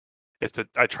 is that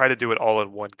I try to do it all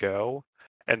in one go,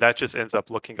 and that just ends up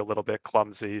looking a little bit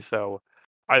clumsy. So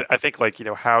I think like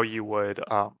how you would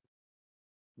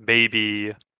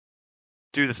maybe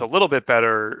do this a little bit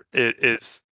better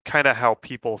is kind of how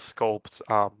people sculpt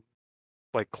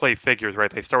like clay figures,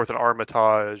 right? They start with an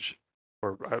Armitage,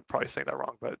 or I'm probably saying that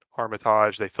wrong, but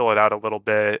Armitage, they fill it out a little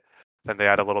bit, then they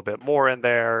add a little bit more in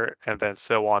there, and then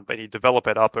so on. But you develop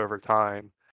it up over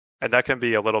time. And that can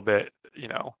be a little bit,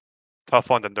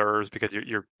 tough on the nerves because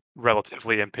you're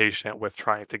relatively impatient with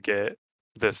trying to get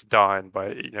this done.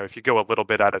 But, if you go a little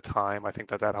bit at a time, I think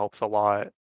that helps a lot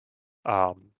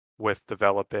um, with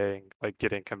developing, like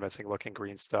getting convincing looking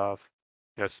green stuff.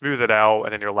 Smooth it out,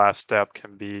 and then your last step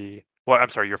can be, well, I'm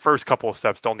sorry, your first couple of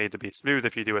steps don't need to be smooth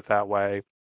if you do it that way.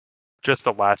 Just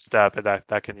the last step, and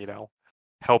that can,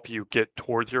 help you get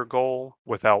towards your goal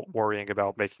without worrying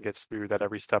about making it smooth at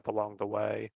every step along the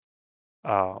way.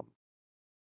 Um,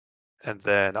 and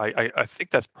then I think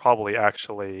that's probably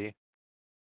actually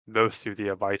most of the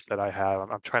advice that I have.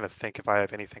 I'm trying to think if I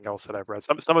have anything else that I've read.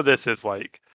 Some of this is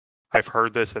like I've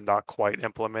heard this and not quite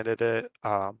implemented it.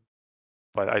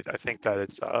 But I think that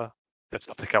it's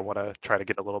something I want to try to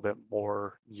get a little bit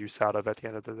more use out of at the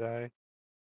end of the day.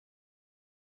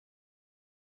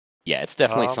 Yeah, it's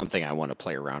definitely Um, something I want to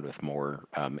play around with more.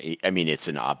 I mean, it's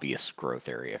an obvious growth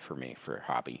area for me for a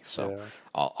hobby, so yeah.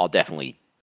 I'll definitely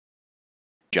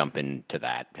jump into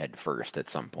that head first at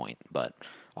some point. But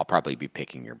I'll probably be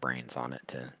picking your brains on it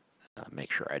to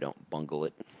make sure I don't bungle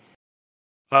it.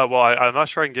 Well, I'm not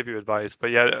sure I can give you advice, but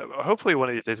yeah, hopefully one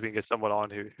of these days we can get someone on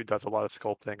who does a lot of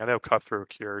sculpting. I know Cutthroat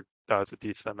Cure does a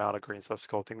decent amount of green stuff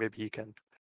sculpting. Maybe he can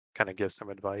kind of give some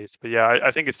advice. But yeah,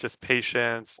 I think it's just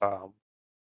patience,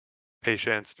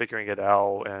 figuring it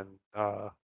out,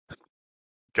 and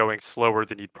going slower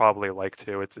than you'd probably like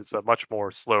to. It's a much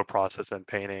more slow process than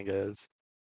painting is.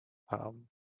 Um,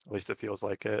 at least it feels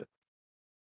like it.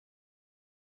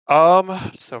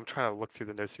 So I'm trying to look through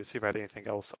the notes here, see if I had anything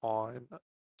else on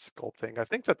sculpting. I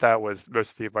think that was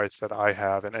most of the advice that I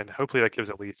have, and hopefully that gives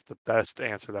at least the best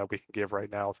answer that we can give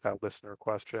right now to that listener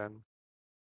question.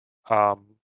 Um,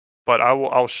 but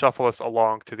I'll shuffle us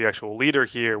along to the actual leader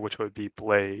here, which would be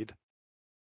Blade.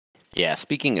 Yeah,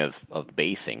 speaking of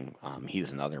basing,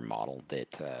 he's another model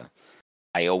that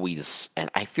I always, and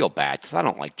I feel bad because I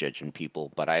don't like judging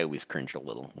people, but I always cringe a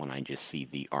little when I just see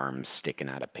the arms sticking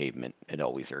out of pavement. It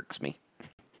always irks me.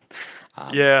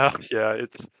 Yeah, yeah,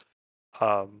 it's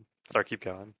sorry, keep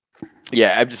going.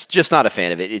 Yeah, I'm just not a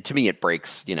fan of it. To me, it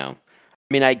breaks. I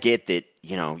mean, I get that.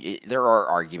 There are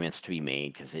arguments to be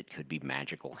made because it could be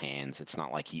magical hands. It's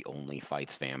not like he only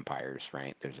fights vampires,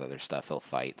 right? There's other stuff he'll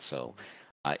fight. So,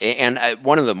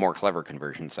 one of the more clever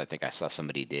conversions I think I saw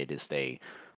somebody did is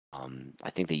I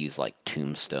think they used like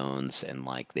tombstones and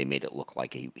like they made it look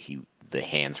like the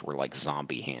hands were like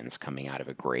zombie hands coming out of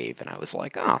a grave, and I was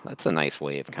like, oh, that's a nice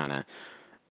way of kind of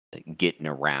getting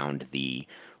around the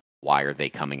why are they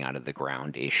coming out of the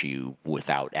ground issue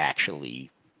without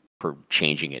actually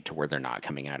changing it to where they're not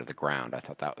coming out of the ground. I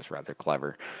thought that was rather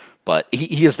clever. But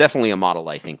he is definitely a model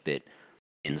I think that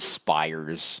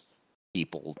inspires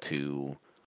people to,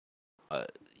 uh,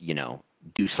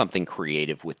 do something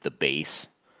creative with the base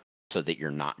so that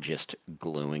you're not just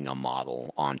gluing a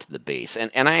model onto the base.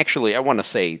 And I want to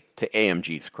say to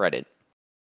AMG's credit,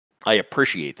 I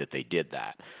appreciate that they did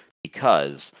that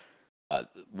because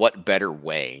what better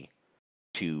way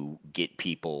to get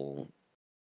people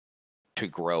to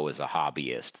grow as a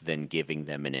hobbyist than giving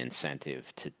them an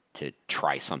incentive to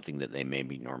try something that they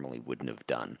maybe normally wouldn't have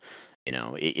done.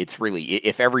 It's really,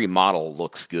 if every model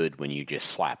looks good when you just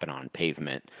slap it on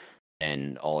pavement,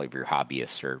 then all of your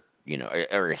hobbyists are,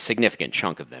 or a significant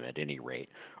chunk of them at any rate,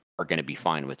 are going to be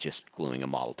fine with just gluing a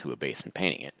model to a base and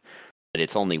painting it. But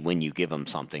it's only when you give them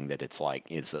something that it's like,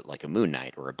 is it like a Moon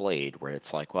Knight or a Blade, where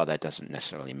it's like, well, that doesn't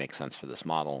necessarily make sense for this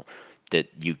model, that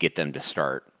you get them to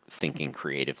start thinking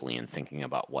creatively and thinking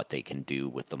about what they can do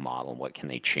with the model, what can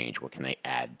they change, what can they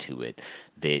add to it,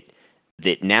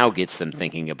 that now gets them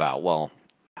thinking about, well,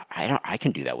 I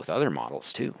can do that with other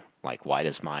models too. Like, why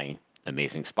does my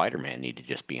Amazing Spider-Man need to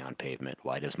just be on pavement?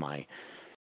 Why does my,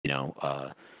 you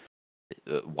know,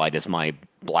 why does my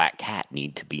black cat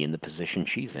need to be in the position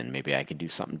she's in? Maybe I could do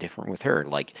something different with her.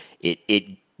 Like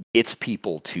it gets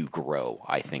people to grow,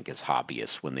 I think, as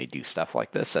hobbyists when they do stuff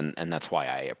like this, and that's why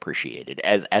I appreciate it.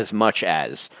 As much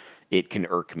as it can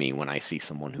irk me when I see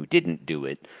someone who didn't do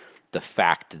it, the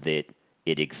fact that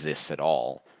it exists at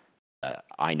all,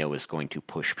 I know is going to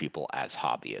push people as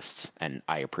hobbyists, and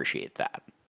I appreciate that.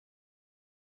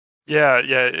 Yeah,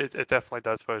 it definitely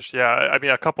does push. Yeah, I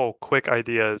mean, a couple quick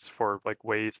ideas for like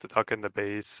ways to tuck in the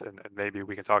base, and maybe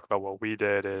we can talk about what we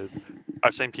did is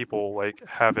I've seen people like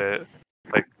have it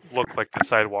like look like the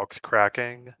sidewalk's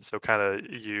cracking, so kind of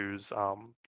use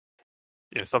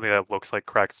something that looks like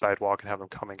cracked sidewalk and have them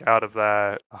coming out of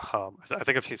that. I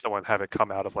think I've seen someone have it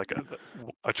come out of like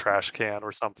a trash can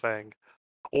or something,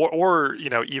 or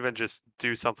even just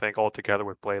do something altogether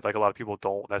with blade. Like a lot of people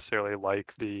don't necessarily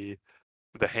like the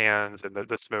hands and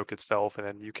the smoke itself, and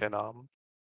then you can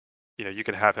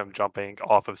have him jumping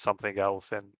off of something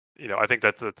else, and I think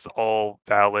that's all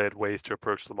valid ways to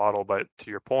approach the model. But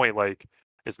to your point, like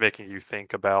it's making you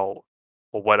think about,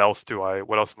 well, what else am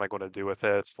I going to do with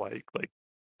this? Like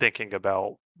thinking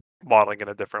about modeling in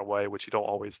a different way, which you don't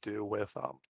always do with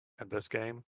in this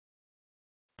game.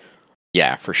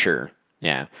 Yeah, for sure.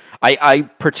 Yeah. I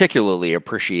particularly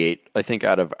appreciate, I think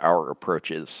out of our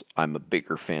approaches, I'm a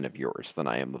bigger fan of yours than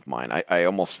I am of mine. I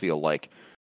almost feel like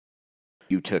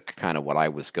you took kind of what I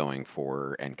was going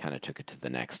for and kind of took it to the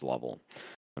next level.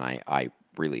 And I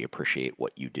really appreciate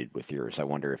what you did with yours. I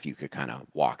wonder if you could kind of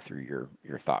walk through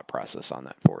your thought process on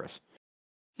that for us.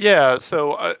 Yeah,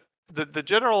 so the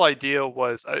general idea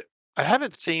was I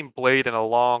haven't seen Blade in a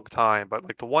long time, but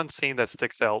like the one scene that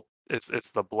sticks out is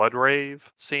it's the Blood Rave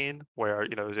scene where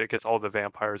it gets all the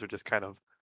vampires are just kind of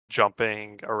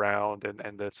jumping around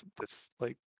and this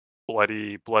like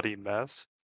bloody mess.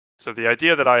 So the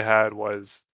idea that I had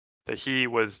was that he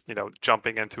was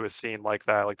jumping into a scene like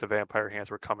that, like the vampire hands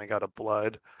were coming out of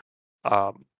blood.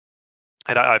 Um,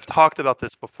 and I've talked about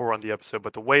this before on the episode,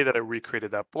 but the way that I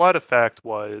recreated that blood effect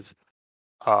was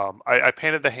I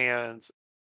painted the hands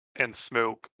and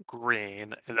smoke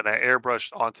green, and then I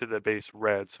airbrushed onto the base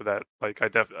red, so that like I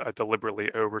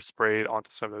deliberately oversprayed onto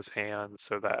some of those hands,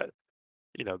 so that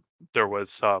you know there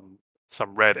was some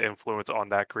red influence on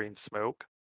that green smoke,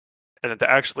 and then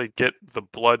to actually get the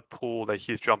blood pool that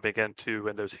he's jumping into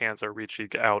and those hands are reaching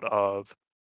out of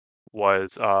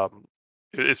was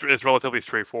it's relatively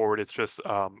straightforward. It's just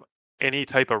any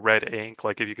type of red ink.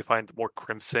 Like if you can find more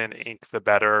crimson ink, the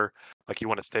better. Like you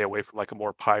want to stay away from like a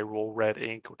more pyrrole red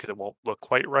ink because it won't look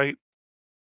quite right.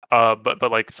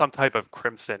 But like some type of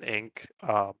crimson ink,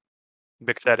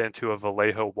 mix that into a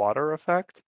Vallejo water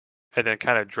effect, and then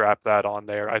kind of drop that on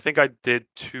there. I think I did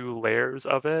 2 layers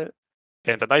of it,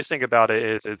 and the nice thing about it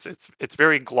is it's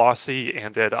very glossy,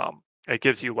 and it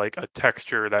gives you like a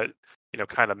texture that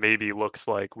kind of maybe looks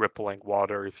like rippling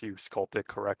water if you sculpt it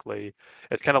correctly.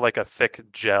 It's kind of like a thick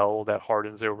gel that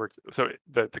hardens over. So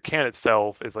the can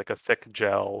itself is like a thick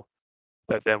gel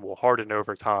that then will harden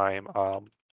over time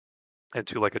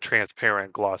into like a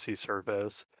transparent glossy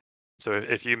surface. So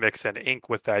if you mix in ink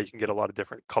with that, you can get a lot of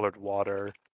different colored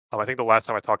water. I think the last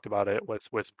time I talked about it was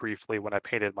briefly when I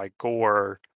painted my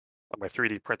gore, my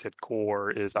 3D printed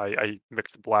core. Is I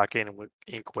mixed black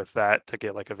ink with that to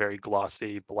get like a very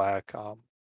glossy black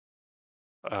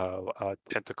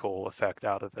tentacle effect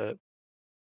out of it.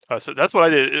 So that's what I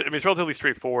did. I mean, it's relatively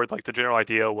straightforward. Like the general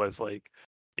idea was like,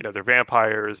 they're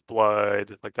vampires,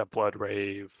 blood, like that blood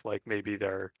rave. Like maybe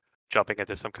they're jumping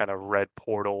into some kind of red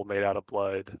portal made out of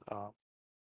blood.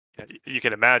 Yeah, you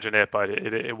can imagine it, but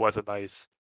it was a nice,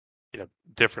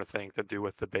 different thing to do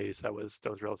with the base. That was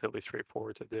relatively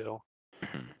straightforward to do.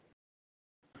 Mhm.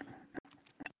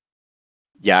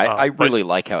 Yeah, I But really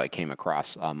like how it came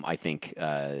across. I think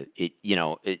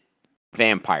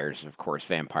vampires, of course,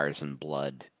 vampires and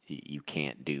blood. You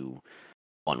can't do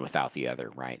one without the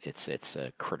other, right? It's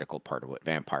a critical part of what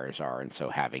vampires are, and so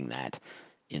having that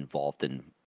involved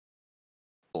in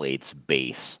Blade's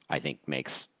base, I think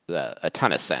makes a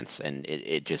ton of sense, and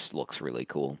it just looks really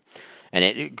cool.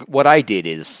 And what I did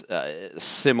is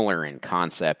similar in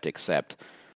concept, except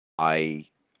I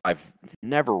I've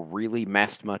never really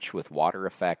messed much with water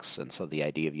effects, and so the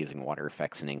idea of using water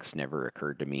effects and inks never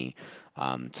occurred to me.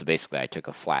 So basically, I took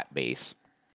a flat base,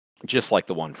 just like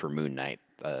the one for Moon Knight.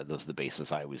 Those are the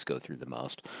bases I always go through the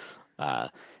most, uh,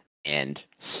 and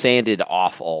sanded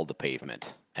off all the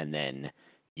pavement, and then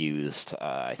used.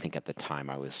 I think at the time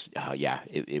I was, yeah,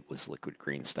 it was liquid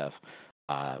green stuff.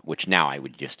 Which now I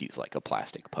would just use like a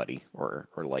plastic putty or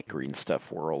like Green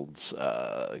Stuff World's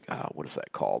what is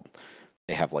that called?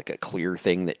 They have like a clear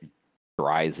thing that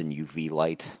dries in UV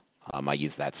light. I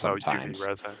use that oh, UV sometimes.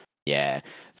 resin. Yeah.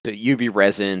 So UV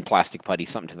resin, plastic putty,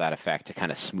 something to that effect to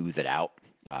kind of smooth it out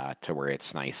to where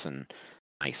it's nice and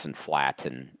flat.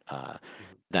 And Mhm.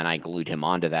 then I glued him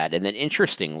onto that. And then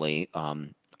interestingly,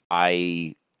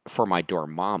 I for my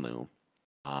Dormammu,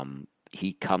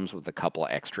 he comes with a couple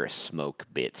of extra smoke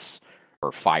bits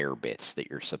or fire bits that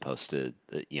you're supposed to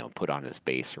put on his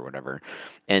base or whatever.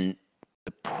 And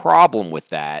The problem with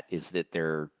that is that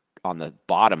they're on the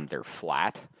bottom, they're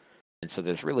flat. And so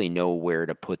there's really nowhere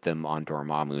to put them on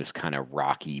Dormammu's kind of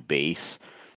rocky base.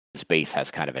 His base has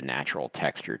kind of a natural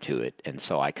texture to it. And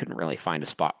so I couldn't really find a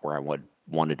spot where I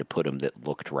wanted to put him that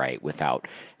looked right without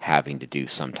having to do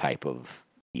some type of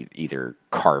either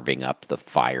carving up the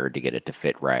fire to get it to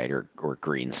fit right or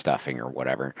green stuffing or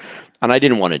whatever. And I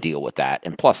didn't want to deal with that.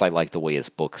 And plus I like the way his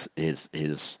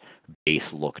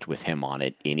base looked with him on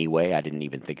it anyway. I didn't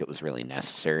even think it was really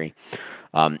necessary.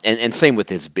 And same with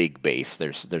his big base.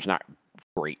 There's not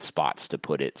great spots to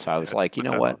put it. So I was like, you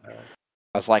know what?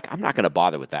 I was like, I'm not going to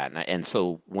bother with that. And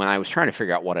so when I was trying to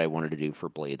figure out what I wanted to do for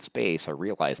Blade's base, I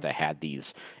realized I had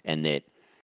these, and that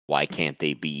why can't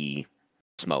they be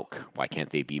smoke? Why can't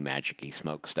they be magic-y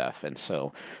smoke stuff? And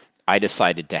so I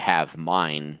decided to have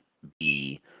mine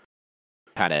be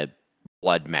kind of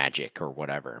blood magic or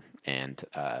whatever. And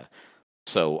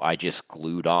so I just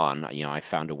glued on, I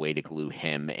found a way to glue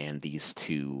him and these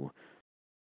two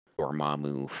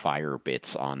Dormammu fire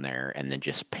bits on there and then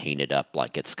just paint it up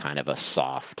like it's kind of a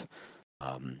soft,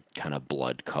 kind of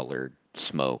blood-colored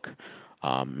smoke.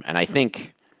 And I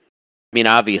think,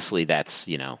 obviously that's,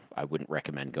 I wouldn't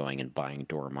recommend going and buying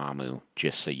Dormammu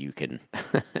just so you can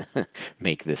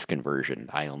make this conversion.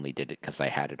 I only did it because I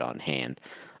had it on hand.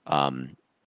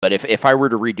 But if I were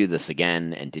to redo this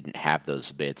again and didn't have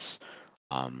those bits,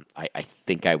 I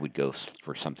think I would go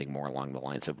for something more along the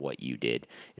lines of what you did.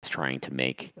 It's trying to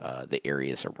make the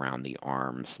areas around the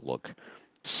arms look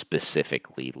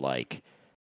specifically like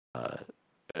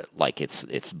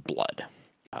it's blood,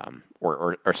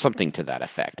 or something to that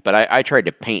effect. But I tried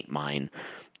to paint mine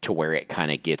to where it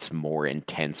kind of gets more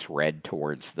intense red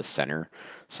towards the center,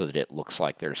 so that it looks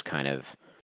like there's kind of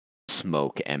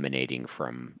smoke emanating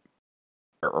from.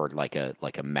 Or like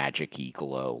a magic-y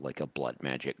glow, like a blood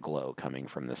magic glow coming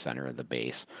from the center of the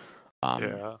base.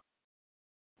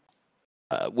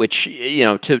 Which,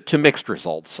 to mixed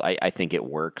results, I think it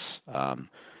works. But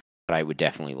I would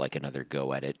definitely like another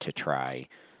go at it to try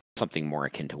something more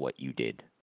akin to what you did.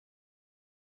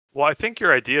 Well, I think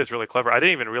your idea is really clever. I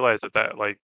didn't even realize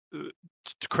that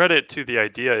credit to the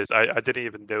idea is I didn't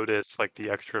even notice like the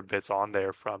extra bits on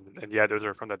there and yeah, those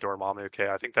are from the Dormammu. Okay,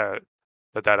 I think that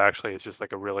actually is just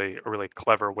like a really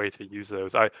clever way to use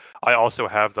those. I also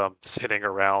have them sitting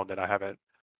around and I haven't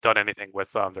done anything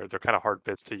with them. They're kind of hard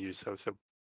bits to use. So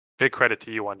big credit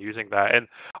to you on using that. And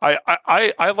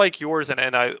I like yours. And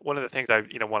I one of the things I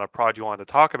want to prod you on to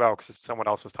talk about, because someone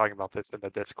else was talking about this in the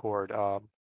Discord,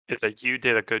 is that you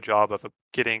did a good job of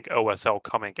getting OSL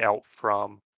coming out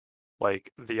from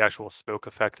like the actual smoke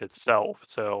effect itself.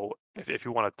 So if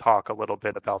you want to talk a little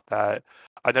bit about that,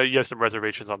 I know you have some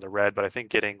reservations on the red, but I think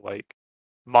getting like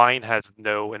mine has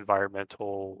no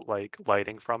environmental like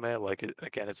lighting from it. Like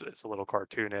again, it's a little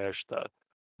cartoonish.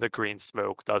 The green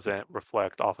smoke doesn't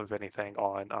reflect off of anything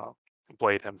on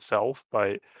Blade himself,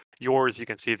 but yours you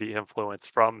can see the influence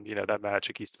from that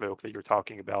magic-y smoke that you're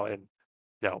talking about, and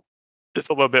it's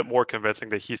a little bit more convincing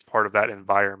that he's part of that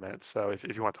environment. So if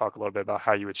you want to talk a little bit about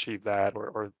how you achieve that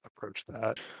or approach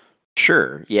that.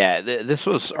 Sure. Yeah, this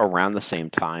was around the same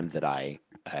time that I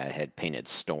had painted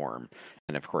Storm.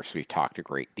 And of course, we've talked a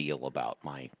great deal about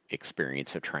my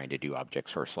experience of trying to do object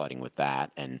source lighting with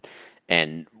that.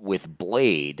 And with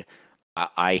Blade,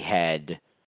 I had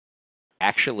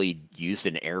actually used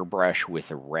an airbrush with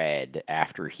a red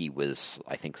after he was,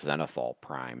 I think, Zenithal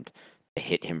primed to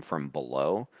hit him from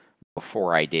below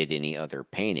before I did any other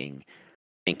painting,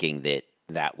 thinking that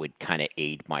would kind of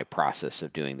aid my process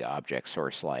of doing the object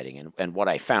source lighting. And what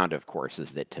I found, of course,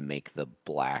 is that to make the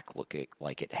black look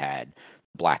like it had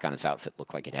black on his outfit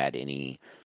look like it had any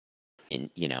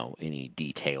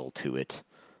detail to it,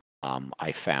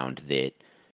 I found that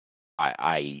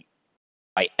I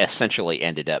essentially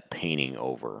ended up painting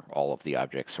over all of the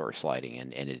object source lighting,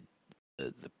 and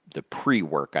the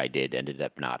pre-work I did ended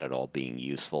up not at all being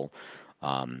useful.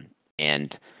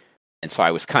 And so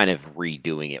I was kind of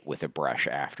redoing it with a brush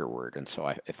afterward. And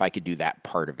so if I could do that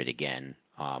part of it again,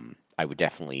 I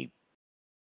wouldn't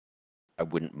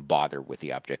bother with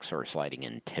the object source lighting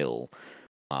until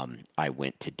I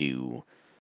went to do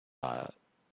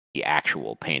the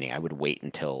actual painting. I would wait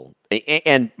until,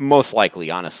 and most likely,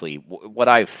 honestly, what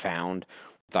I've found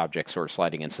with object source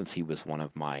lighting, and since he was one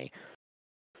of my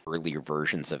earlier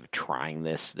versions of trying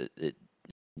this, it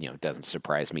doesn't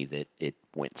surprise me that it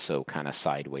went so kind of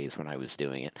sideways when I was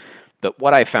doing it. But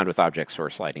what I found with object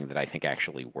source lighting that I think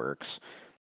actually works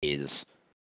is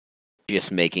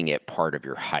just making it part of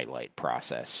your highlight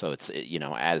process. So it's,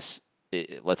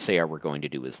 let's say I were going to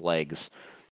do his legs,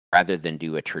 rather than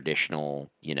do a traditional,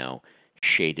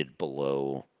 shaded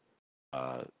below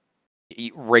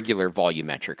regular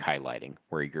volumetric highlighting,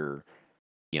 where you're,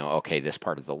 okay, this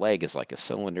part of the leg is like a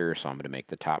cylinder, so I'm going to make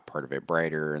the top part of it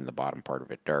brighter and the bottom part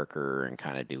of it darker, and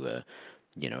kind of do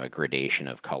a gradation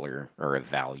of color or a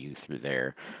value through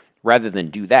there. Rather than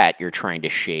do that, you're trying to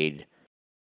shade,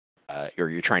 or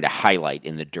you're trying to highlight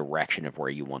in the direction of where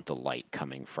you want the light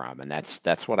coming from, and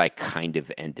that's what I kind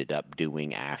of ended up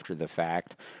doing after the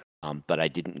fact. But I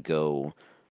didn't go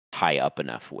high up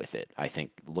enough with it. I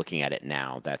think looking at it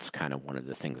now, that's kind of one of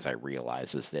the things I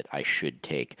realize is that I should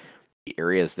take the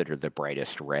areas that are the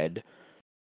brightest red.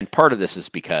 And part of this is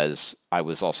because I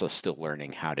was also still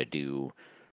learning how to do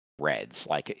reds,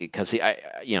 like because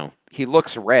he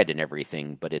looks red and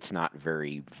everything, but it's not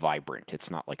very vibrant. It's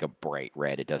not like a bright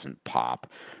red. It doesn't pop.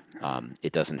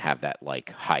 It doesn't have that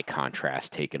like high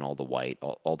contrast, taken all the white,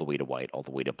 all the way to white, all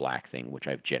the way to black thing, which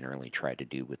I've generally tried to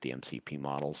do with the MCP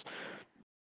models.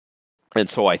 And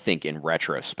so I think in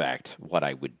retrospect, what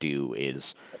I would do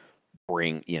is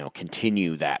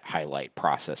continue that highlight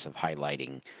process of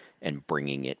highlighting and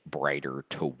bringing it brighter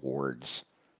towards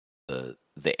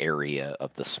the area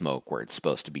of the smoke where it's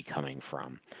supposed to be coming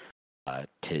from,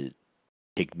 to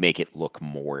make it look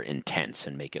more intense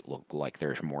and make it look like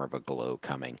there's more of a glow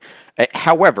coming.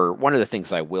 However, one of the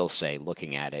things I will say,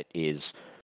 looking at it, is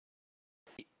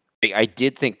I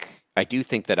do think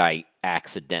that I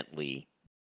accidentally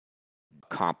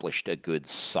accomplished a good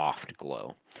soft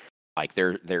glow. Like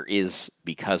there is,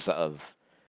 because of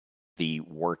the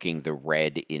working the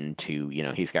red into,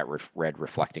 he's got red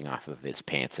reflecting off of his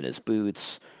pants and his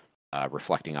boots,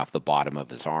 reflecting off the bottom of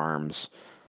his arms,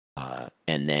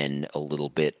 and then a little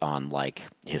bit on like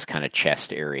his kind of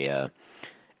chest area,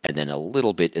 and then a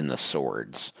little bit in the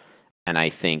swords. And I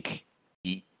think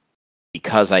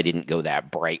because I didn't go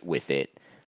that bright with it,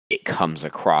 it comes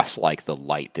across like the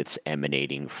light that's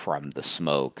emanating from the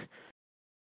smoke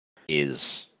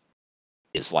is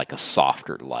like a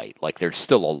softer light. Like there's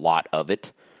still a lot of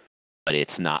it, but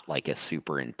it's not like a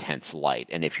super intense light.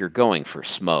 And if you're going for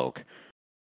smoke,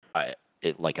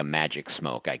 like a magic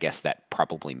smoke, I guess that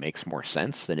probably makes more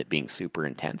sense than it being super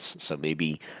intense. So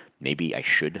maybe I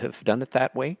should have done it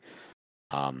that way.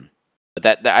 But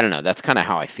that I don't know. That's kind of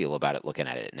how I feel about it looking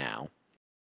at it now.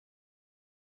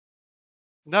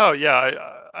 No, yeah,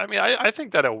 I mean, I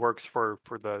think that it works for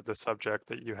the subject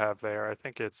that you have there. I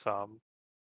think it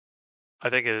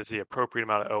is the appropriate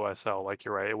amount of OSL. Like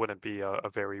you're right, it wouldn't be a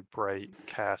very bright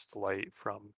cast light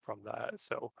from that.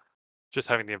 So just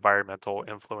having the environmental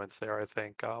influence there, I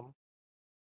think,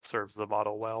 serves the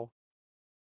model well.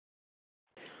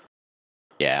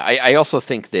 Yeah, I also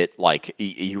think that like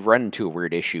you run into a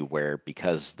weird issue where,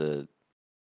 because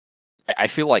I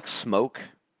feel like smoke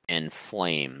and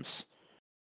flames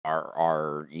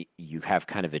are you have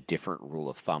kind of a different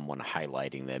rule of thumb when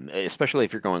highlighting them, especially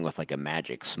if you're going with like a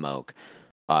magic smoke.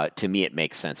 To me, it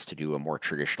makes sense to do a more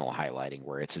traditional highlighting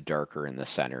where it's darker in the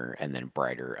center and then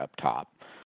brighter up top.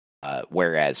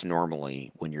 Whereas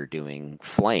normally when you're doing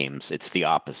flames, it's the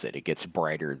opposite. It gets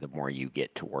brighter the more you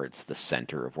get towards the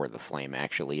center of where the flame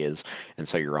actually is. And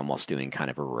so you're almost doing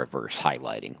kind of a reverse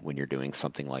highlighting when you're doing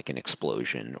something like an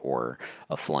explosion or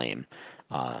a flame.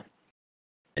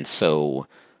 And so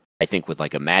I think with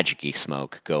like a magic-y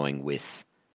smoke, going with,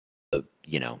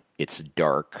 it's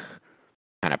dark,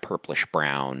 kind of purplish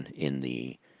brown and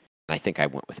I think I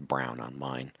went with brown on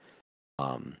mine.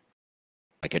 Um,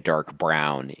 like a dark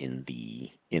brown in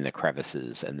the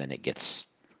crevices, and then it gets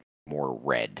more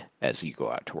red as you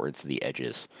go out towards the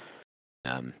edges.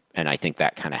 And I think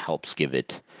that kind of helps give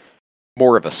it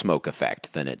more of a smoke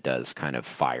effect than it does kind of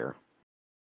fire.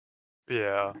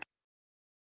 Yeah.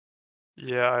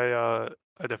 Yeah,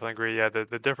 I definitely agree. Yeah,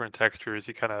 the different textures,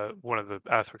 you kind of one of the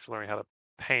aspects of learning how to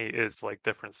paint is like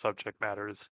different subject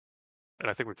matters, and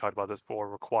I think we've talked about this before,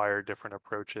 require different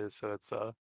approaches. So it's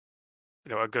a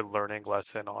good learning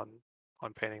lesson on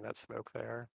painting that smoke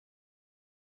there.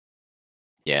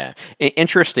 Yeah.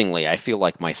 Interestingly, I feel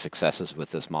like my successes with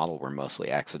this model were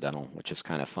mostly accidental, which is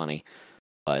kind of funny.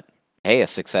 But hey, a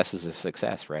success is a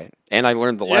success, right? And I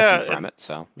learned the lesson Yeah, from and it,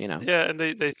 so yeah, and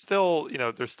they still,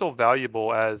 they're still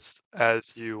valuable as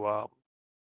you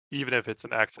even if it's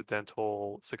an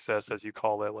accidental success as you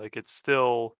call it, like it's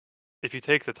still if you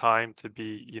take the time to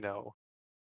be,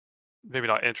 maybe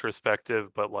not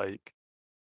introspective, but like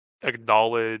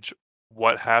acknowledge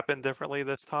what happened differently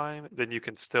this time, then you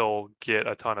can still get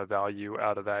a ton of value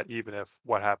out of that, even if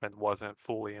what happened wasn't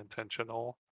fully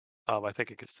intentional. I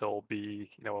think it could still be,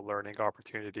 a learning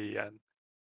opportunity, and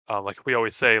like we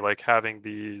always say, like um,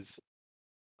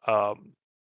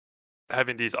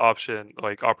 having these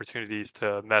opportunities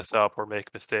to mess up or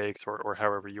make mistakes or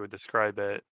however you would describe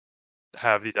it,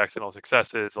 have these accidental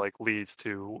successes like leads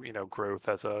to growth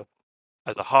as a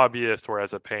hobbyist or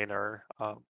as a painter,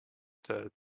 to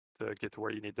get to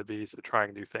where you need to be. So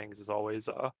trying new things is always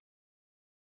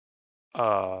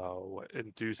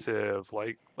inducive,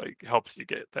 like helps you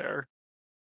get there.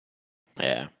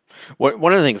 Yeah.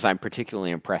 One of the things I'm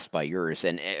particularly impressed by yours,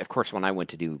 and of course, when I went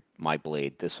to do my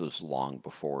blade, this was long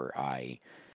before I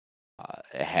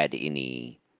had uh,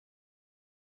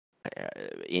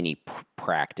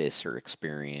 practice or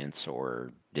experience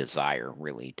or desire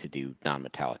really to do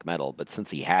non-metallic metal. But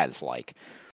since he has like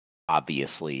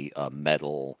obviously a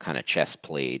metal kind of chest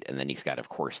plate, and then he's got, of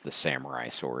course, the samurai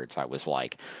swords, I was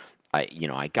like,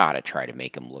 I gotta try to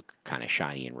make him look kind of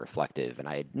shiny and reflective, and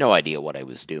I had no idea what I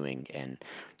was doing. And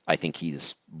I think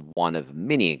he's one of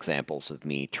many examples of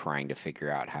me trying to figure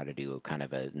out how to do a kind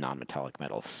of a non-metallic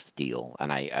metal steel.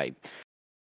 And I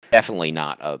definitely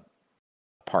not a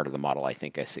part of the model I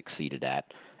think I succeeded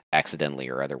at, accidentally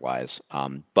or otherwise.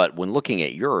 But when looking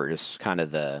at yours, kind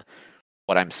of the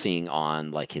what I'm seeing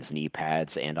on like his knee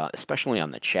pads and especially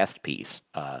on the chest piece,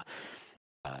 uh,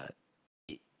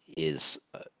 is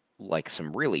like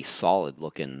some really solid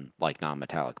looking like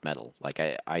non-metallic metal. Like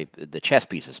the chest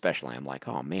piece especially, I'm like,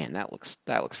 oh man, that looks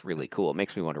really cool. It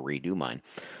makes me want to redo mine.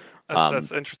 Um,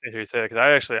 That's interesting to hear you say that,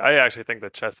 because I actually think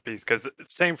the chest piece, because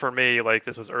same for me, like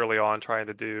this was early on trying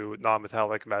to do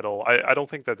non-metallic metal. I don't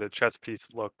think that the chest piece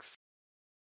looks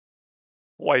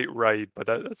quite right, but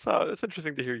that's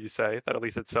interesting to hear you say that at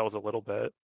least it sells a little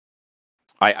bit.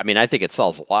 I mean, I think it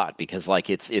sells a lot because like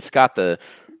it's got the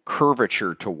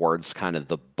curvature towards kind of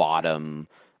the bottom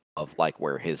of like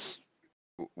where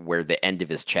the end of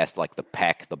his chest, like the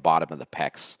pec, the bottom of the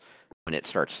pecs, when it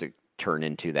starts to turn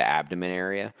into the abdomen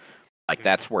area. Like Mhm.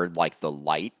 that's where like the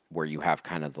light, where you have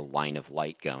kind of the line of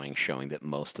light going, showing that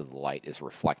most of the light is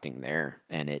reflecting there,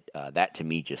 and it that to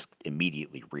me just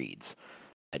immediately reads.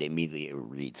 It immediately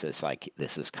reads as like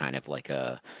this is kind of like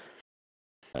a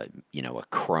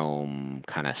chrome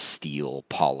kind of steel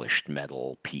polished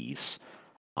metal piece.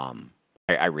 Um,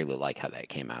 I really like how that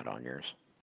came out on yours.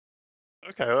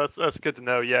 Okay, well, that's good to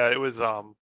know. Yeah, it was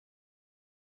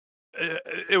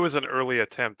an early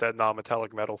attempt at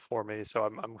non-metallic metal for me, so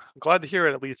I'm glad to hear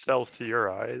it at least sells to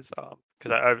your eyes.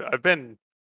 Because I've been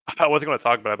I wasn't going to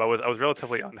talk about it, but I was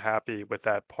relatively unhappy with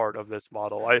that part of this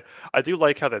model. I do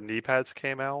like how the knee pads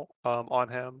came out on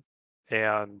him,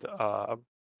 and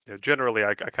generally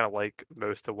I kind of like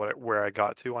most of where I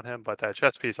got to on him, but that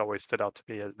chest piece always stood out to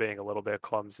me as being a little bit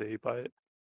clumsy. But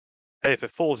hey, if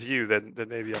it fools you, then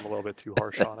maybe I'm a little bit too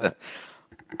harsh on it.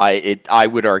 I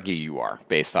would argue you are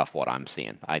based off what I'm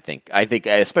seeing. I think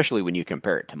especially when you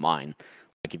compare it to mine.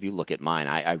 Like if you look at mine,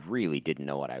 I really didn't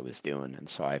know what I was doing, and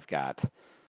so I've got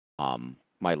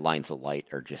my lines of light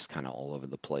are just kind of all over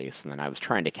the place, and then I was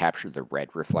trying to capture the red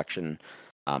reflection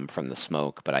from the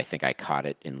smoke, but I think I caught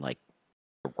it in like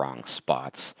the wrong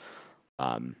spots.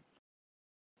 Um,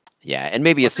 yeah, and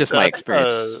maybe I it's think just that my I think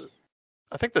experience.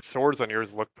 I think the swords on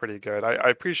yours look pretty good. I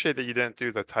appreciate that you didn't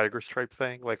do the tiger stripe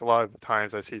thing. Like a lot of the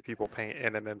times I see people paint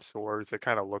NMM swords, it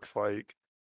kind of looks like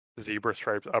zebra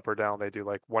stripes up or down. They do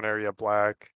like one area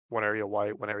black, one area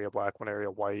white, one area black, one area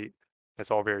white.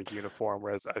 It's all very uniform.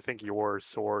 Whereas I think your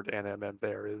sword NMM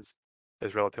there is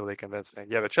relatively convincing.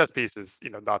 Yeah, the chest piece is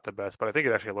not the best, but I think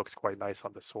it actually looks quite nice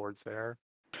on the swords there.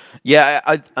 Yeah,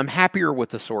 I'm happier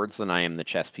with the swords than I am the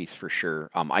chess piece for sure.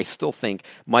 I still think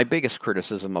my biggest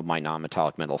criticism of my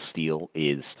non-metallic metal steel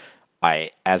is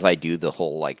as I do the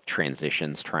whole like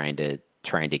transitions, trying to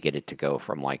get it to go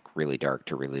from like really dark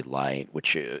to really light,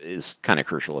 which is kind of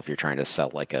crucial if you're trying to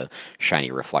sell like a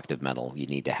shiny reflective metal. You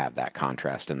need to have that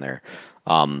contrast in there.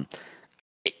 Um,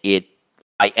 it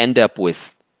I end up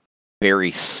with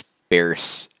very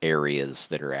sparse areas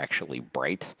that are actually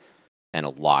bright and a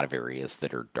lot of areas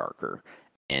that are darker.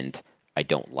 And I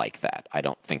don't like that. I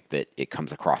don't think that it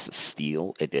comes across as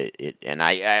steel. And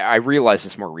I realized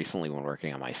this more recently when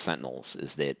working on my Sentinels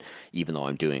is that even though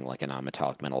I'm doing like a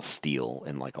non-metallic metal steel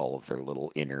and like all of their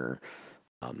little inner,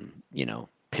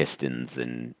 pistons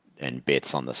and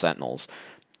bits on the Sentinels,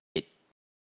 it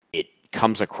it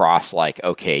comes across like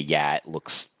okay, yeah, it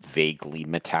looks vaguely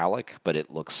metallic, but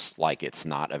it looks like it's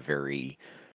not a very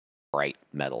bright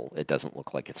metal. It doesn't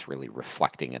look like it's really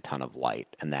reflecting a ton of light,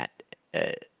 and that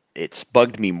uh, it's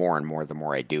bugged me more and more the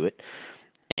more I do it.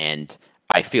 And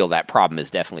I feel that problem is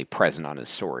definitely present on his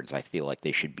swords. I feel like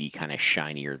they should be kind of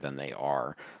shinier than they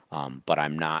are, but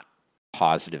I'm not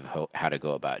positive how to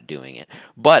go about doing it.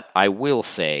 But I will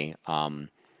say,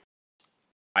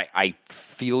 I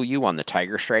feel you on the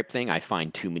tiger stripe thing. I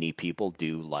find too many people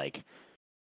do like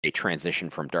they transition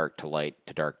from dark to light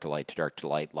to dark to light to dark to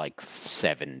light like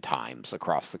 7 times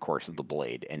across the course of the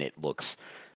blade, and it looks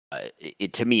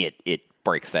to me it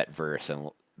breaks that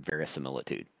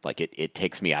verisimilitude. Like it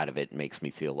takes me out of it and makes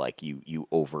me feel like you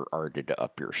over arted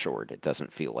up your sword. It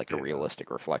doesn't feel like a Yeah.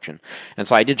 realistic reflection. And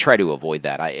so I did try to avoid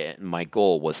that. I My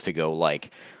goal was to go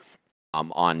like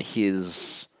on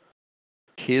his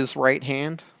right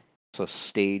hand, so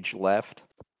stage left.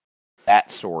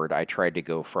 That sword, I tried to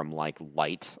go from like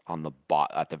light on the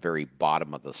at the very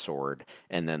bottom of the sword,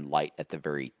 and then light at the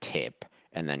very tip,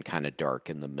 and then kind of dark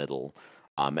in the middle.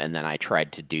 And then I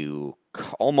tried to do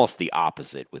almost the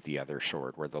opposite with the other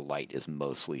sword, where the light is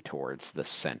mostly towards the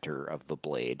center of the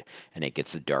blade, and it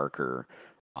gets darker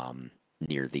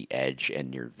near the edge and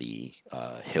near the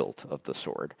hilt of the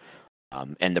sword.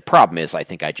 And the problem is, I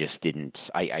think I just didn't.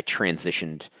 I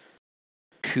transitioned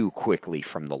too quickly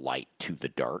from the light to the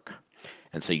dark,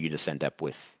 and so you just end up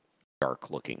with dark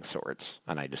looking swords,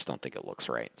 and I just don't think it looks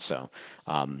right. So,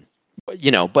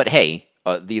 but hey,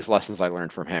 these lessons I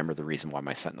learned from him are the reason why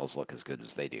my Sentinels look as good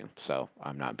as they do. So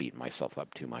I'm not beating myself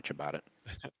up too much about it.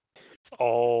 It's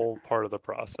all part of the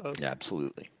process. Yeah,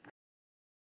 absolutely.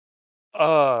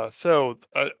 So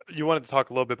you wanted to talk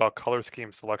a little bit about color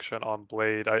scheme selection on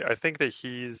Blade. I think that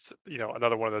he's,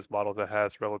 another one of those models that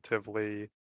has relatively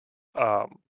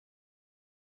um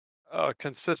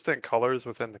consistent colors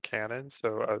within the canon.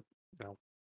 So you know,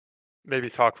 maybe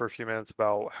talk for a few minutes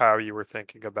about how you were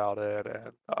thinking about it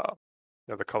and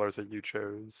the colors that you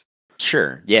chose.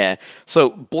 Sure. Yeah. So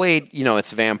Blade,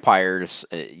 it's vampires.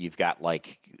 You've got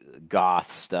like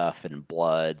goth stuff and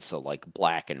blood. So like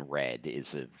black and red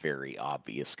is a very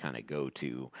obvious kind of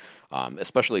go-to,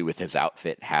 especially with his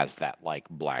outfit has that like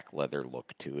black leather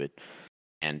look to it.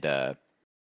 And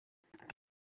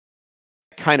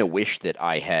kind of wish that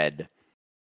I had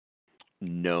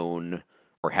known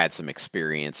or had some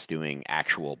experience doing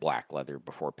actual black leather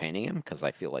before painting him, because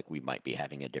I feel like we might be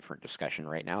having a different discussion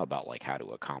right now about like how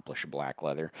to accomplish black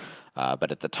leather.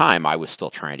 But at the time, I was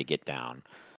still trying to get down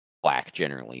black,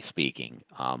 generally speaking.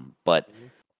 But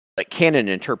Mhm. like canon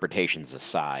interpretations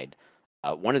aside,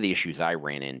 one of the issues I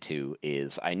ran into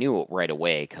is I knew it right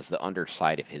away because the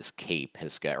underside of his cape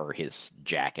has got, or his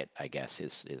jacket, I guess,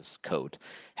 his coat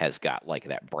has got like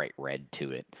that bright red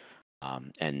to it.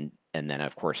 And then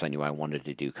of course I knew I wanted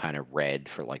to do kind of red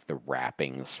for like the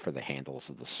wrappings for the handles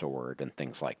of the sword and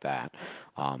things like that.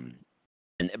 Um,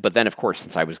 but then of course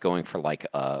since I was going for like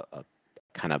a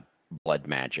kind of blood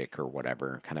magic or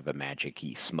whatever, kind of a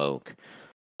magic-y smoke,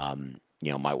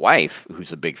 my wife,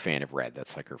 who's a big fan of red,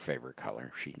 that's like her favorite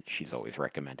color. She's always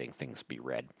recommending things be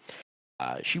red.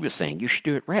 She was saying you should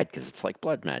do it red because it's like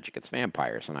blood magic, it's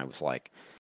vampires, and I was like,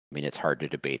 I mean, it's hard to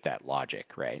debate that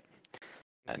logic, right?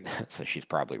 And Mhm. so she's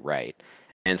probably right.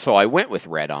 And so I went with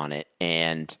red on it,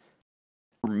 and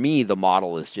for me, the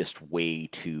model is just way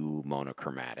too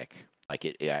monochromatic.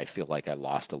 Like I feel like I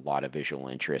lost a lot of visual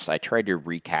interest. I tried to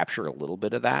recapture a little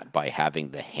bit of that by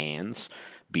having the hands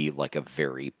be like a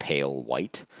very pale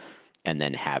white, and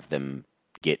then have them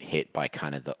get hit by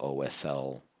kind of the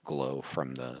OSL glow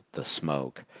from the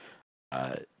smoke,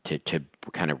 to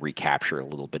kind of recapture a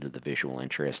little bit of the visual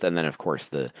interest, and then of course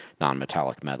the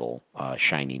non-metallic metal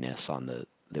shininess on the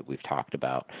that we've talked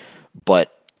about.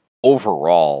 But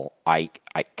overall, I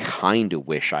kind of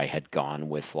wish I had gone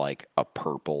with like a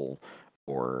purple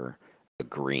or a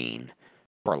green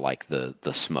for like the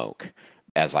smoke,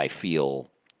 as I feel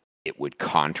it would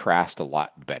contrast a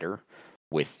lot better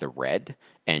with the red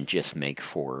and just make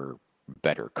for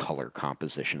better color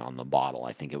composition on the bottle.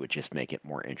 I think it would just make it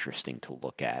more interesting to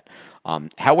look at.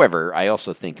 However, I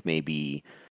also think maybe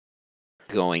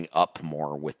going up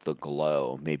more with the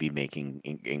glow, maybe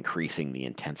increasing the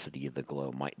intensity of the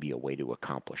glow might be a way to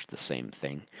accomplish the same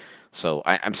thing. So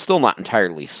I'm still not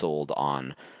entirely sold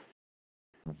on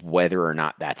whether or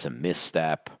not that's a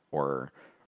misstep, or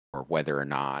whether or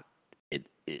not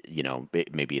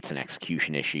maybe it's an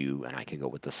execution issue and I could go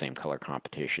with the same color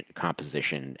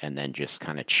composition and then just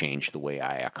kind of change the way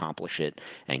I accomplish it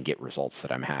and get results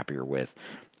that I'm happier with.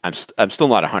 I'm still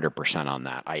not 100% on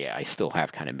that. I still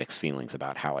have kind of mixed feelings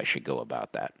about how I should go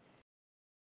about that.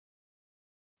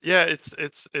 Yeah,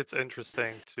 it's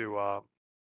interesting to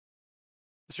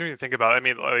just when you think about it. I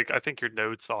mean, like I think your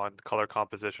notes on color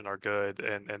composition are good,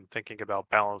 and thinking about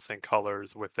balancing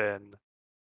colors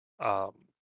um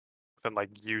within like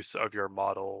use of your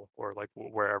model, or like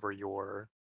wherever you're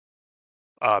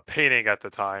painting at the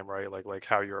time, right? Like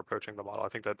how you're approaching the model. I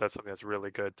think that that's something that's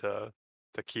really good to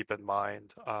keep in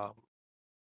mind.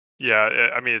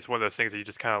 Yeah, I mean, it's one of those things that you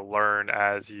just kind of learn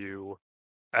as you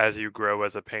grow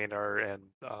as a painter, and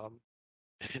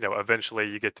eventually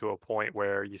you get to a point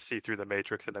where you see through the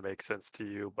matrix and it makes sense to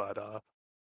you. But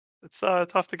it's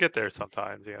tough to get there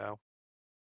sometimes.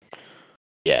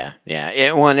 Yeah,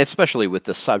 yeah. Well, and especially with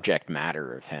the subject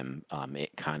matter of him,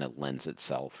 it kind of lends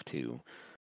itself to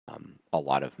a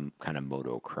lot of kind of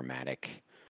motochromatic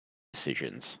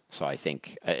decisions. So I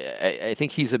think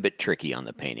he's a bit tricky on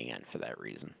the painting end for that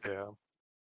reason. Yeah,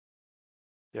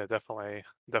 yeah, definitely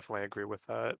agree with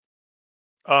that.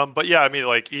 But yeah, I mean,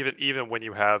 like even when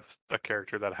you have a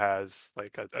character that has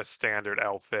like a standard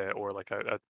outfit or like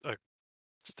a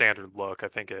standard look, I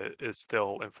think it is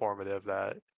still informative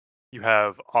that you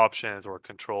have options or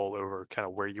control over kind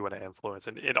of where you want to influence,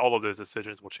 and all of those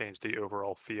decisions will change the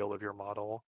overall feel of your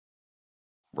model.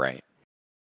 Right.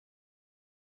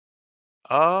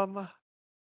 Um,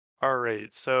 all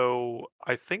right, so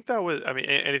I think that was. I mean,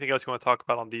 anything else you want to talk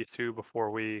about on these two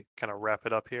before we kind of wrap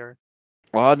it up here?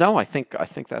 Well, no, I think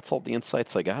that's all the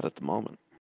insights I got at the moment.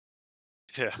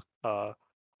 Yeah. Uh,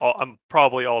 I'm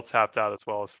probably all tapped out as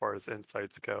well as far as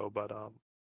insights go, but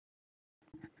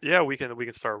yeah, we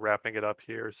can start wrapping it up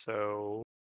here. So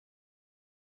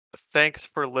thanks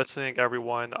for listening,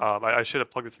 everyone. I should have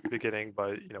plugged this at the beginning,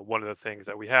 but one of the things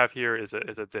that we have here is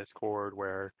a Discord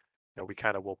where we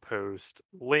kind of will post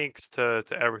links to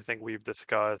everything we've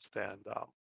discussed and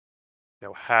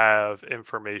have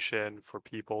information for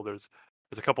people. There's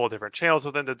a couple of different channels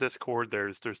within the Discord.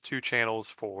 There's two channels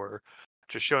for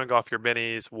just showing off your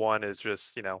minis. One is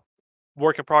just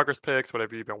work in progress pics,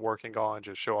 whatever you've been working on,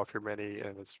 just show off your mini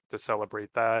and it's to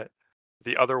celebrate that.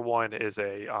 The other one is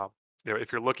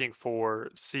if you're looking for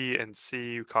C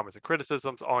comments and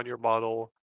criticisms on your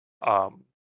model, um,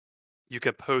 you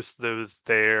can post those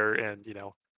there and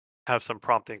have some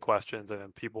prompting questions, and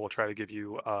then people will try to give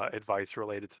you advice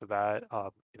related to that.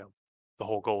 The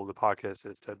whole goal of the podcast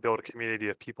is to build a community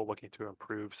of people looking to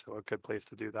improve, so a good place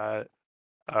to do that.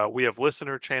 We have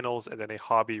listener channels and then a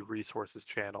hobby resources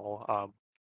channel.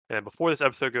 And before this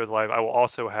episode goes live, I will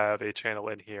also have a channel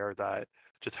in here that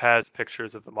just has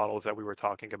pictures of the models that we were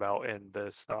talking about in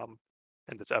this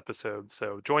episode.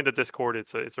 So join the Discord.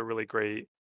 It's a really great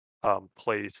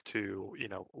place to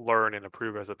learn and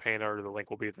improve as a painter. The link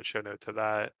will be in the show note to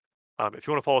that. If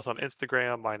you want to follow us on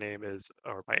Instagram, my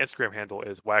Instagram handle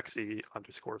is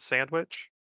waxy_sandwich.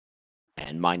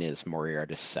 And mine is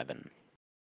Moriartis7.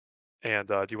 And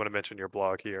do you want to mention your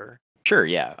blog here? Sure,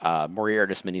 yeah.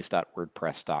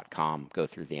 Moriartisminis.wordpress.com. Go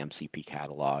through the MCP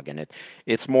catalog, and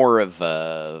it's more of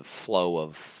a flow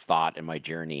of thought in my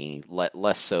journey,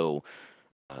 less so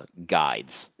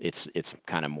guides. It's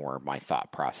kind of more my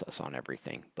thought process on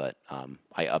everything. But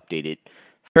I update it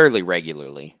fairly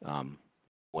regularly.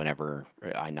 Whenever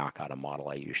I knock out a model,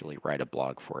 I usually write a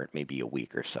blog for it, maybe a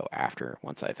week or so after,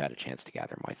 once I've had a chance to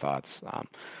gather my thoughts.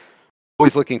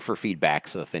 Always looking for feedback,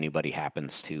 so if anybody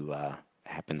happens to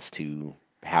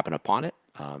happen upon it,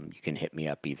 you can hit me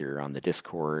up either on the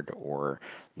Discord or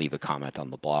leave a comment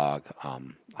on the blog.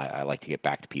 I like to get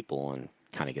back to people and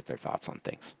kind of get their thoughts on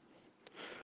things.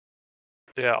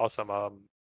 Yeah, awesome. All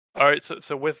right,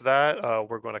 so with that,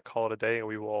 we're going to call it a day, and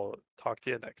we will talk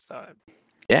to you next time.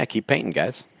 Yeah, keep painting,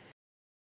 guys.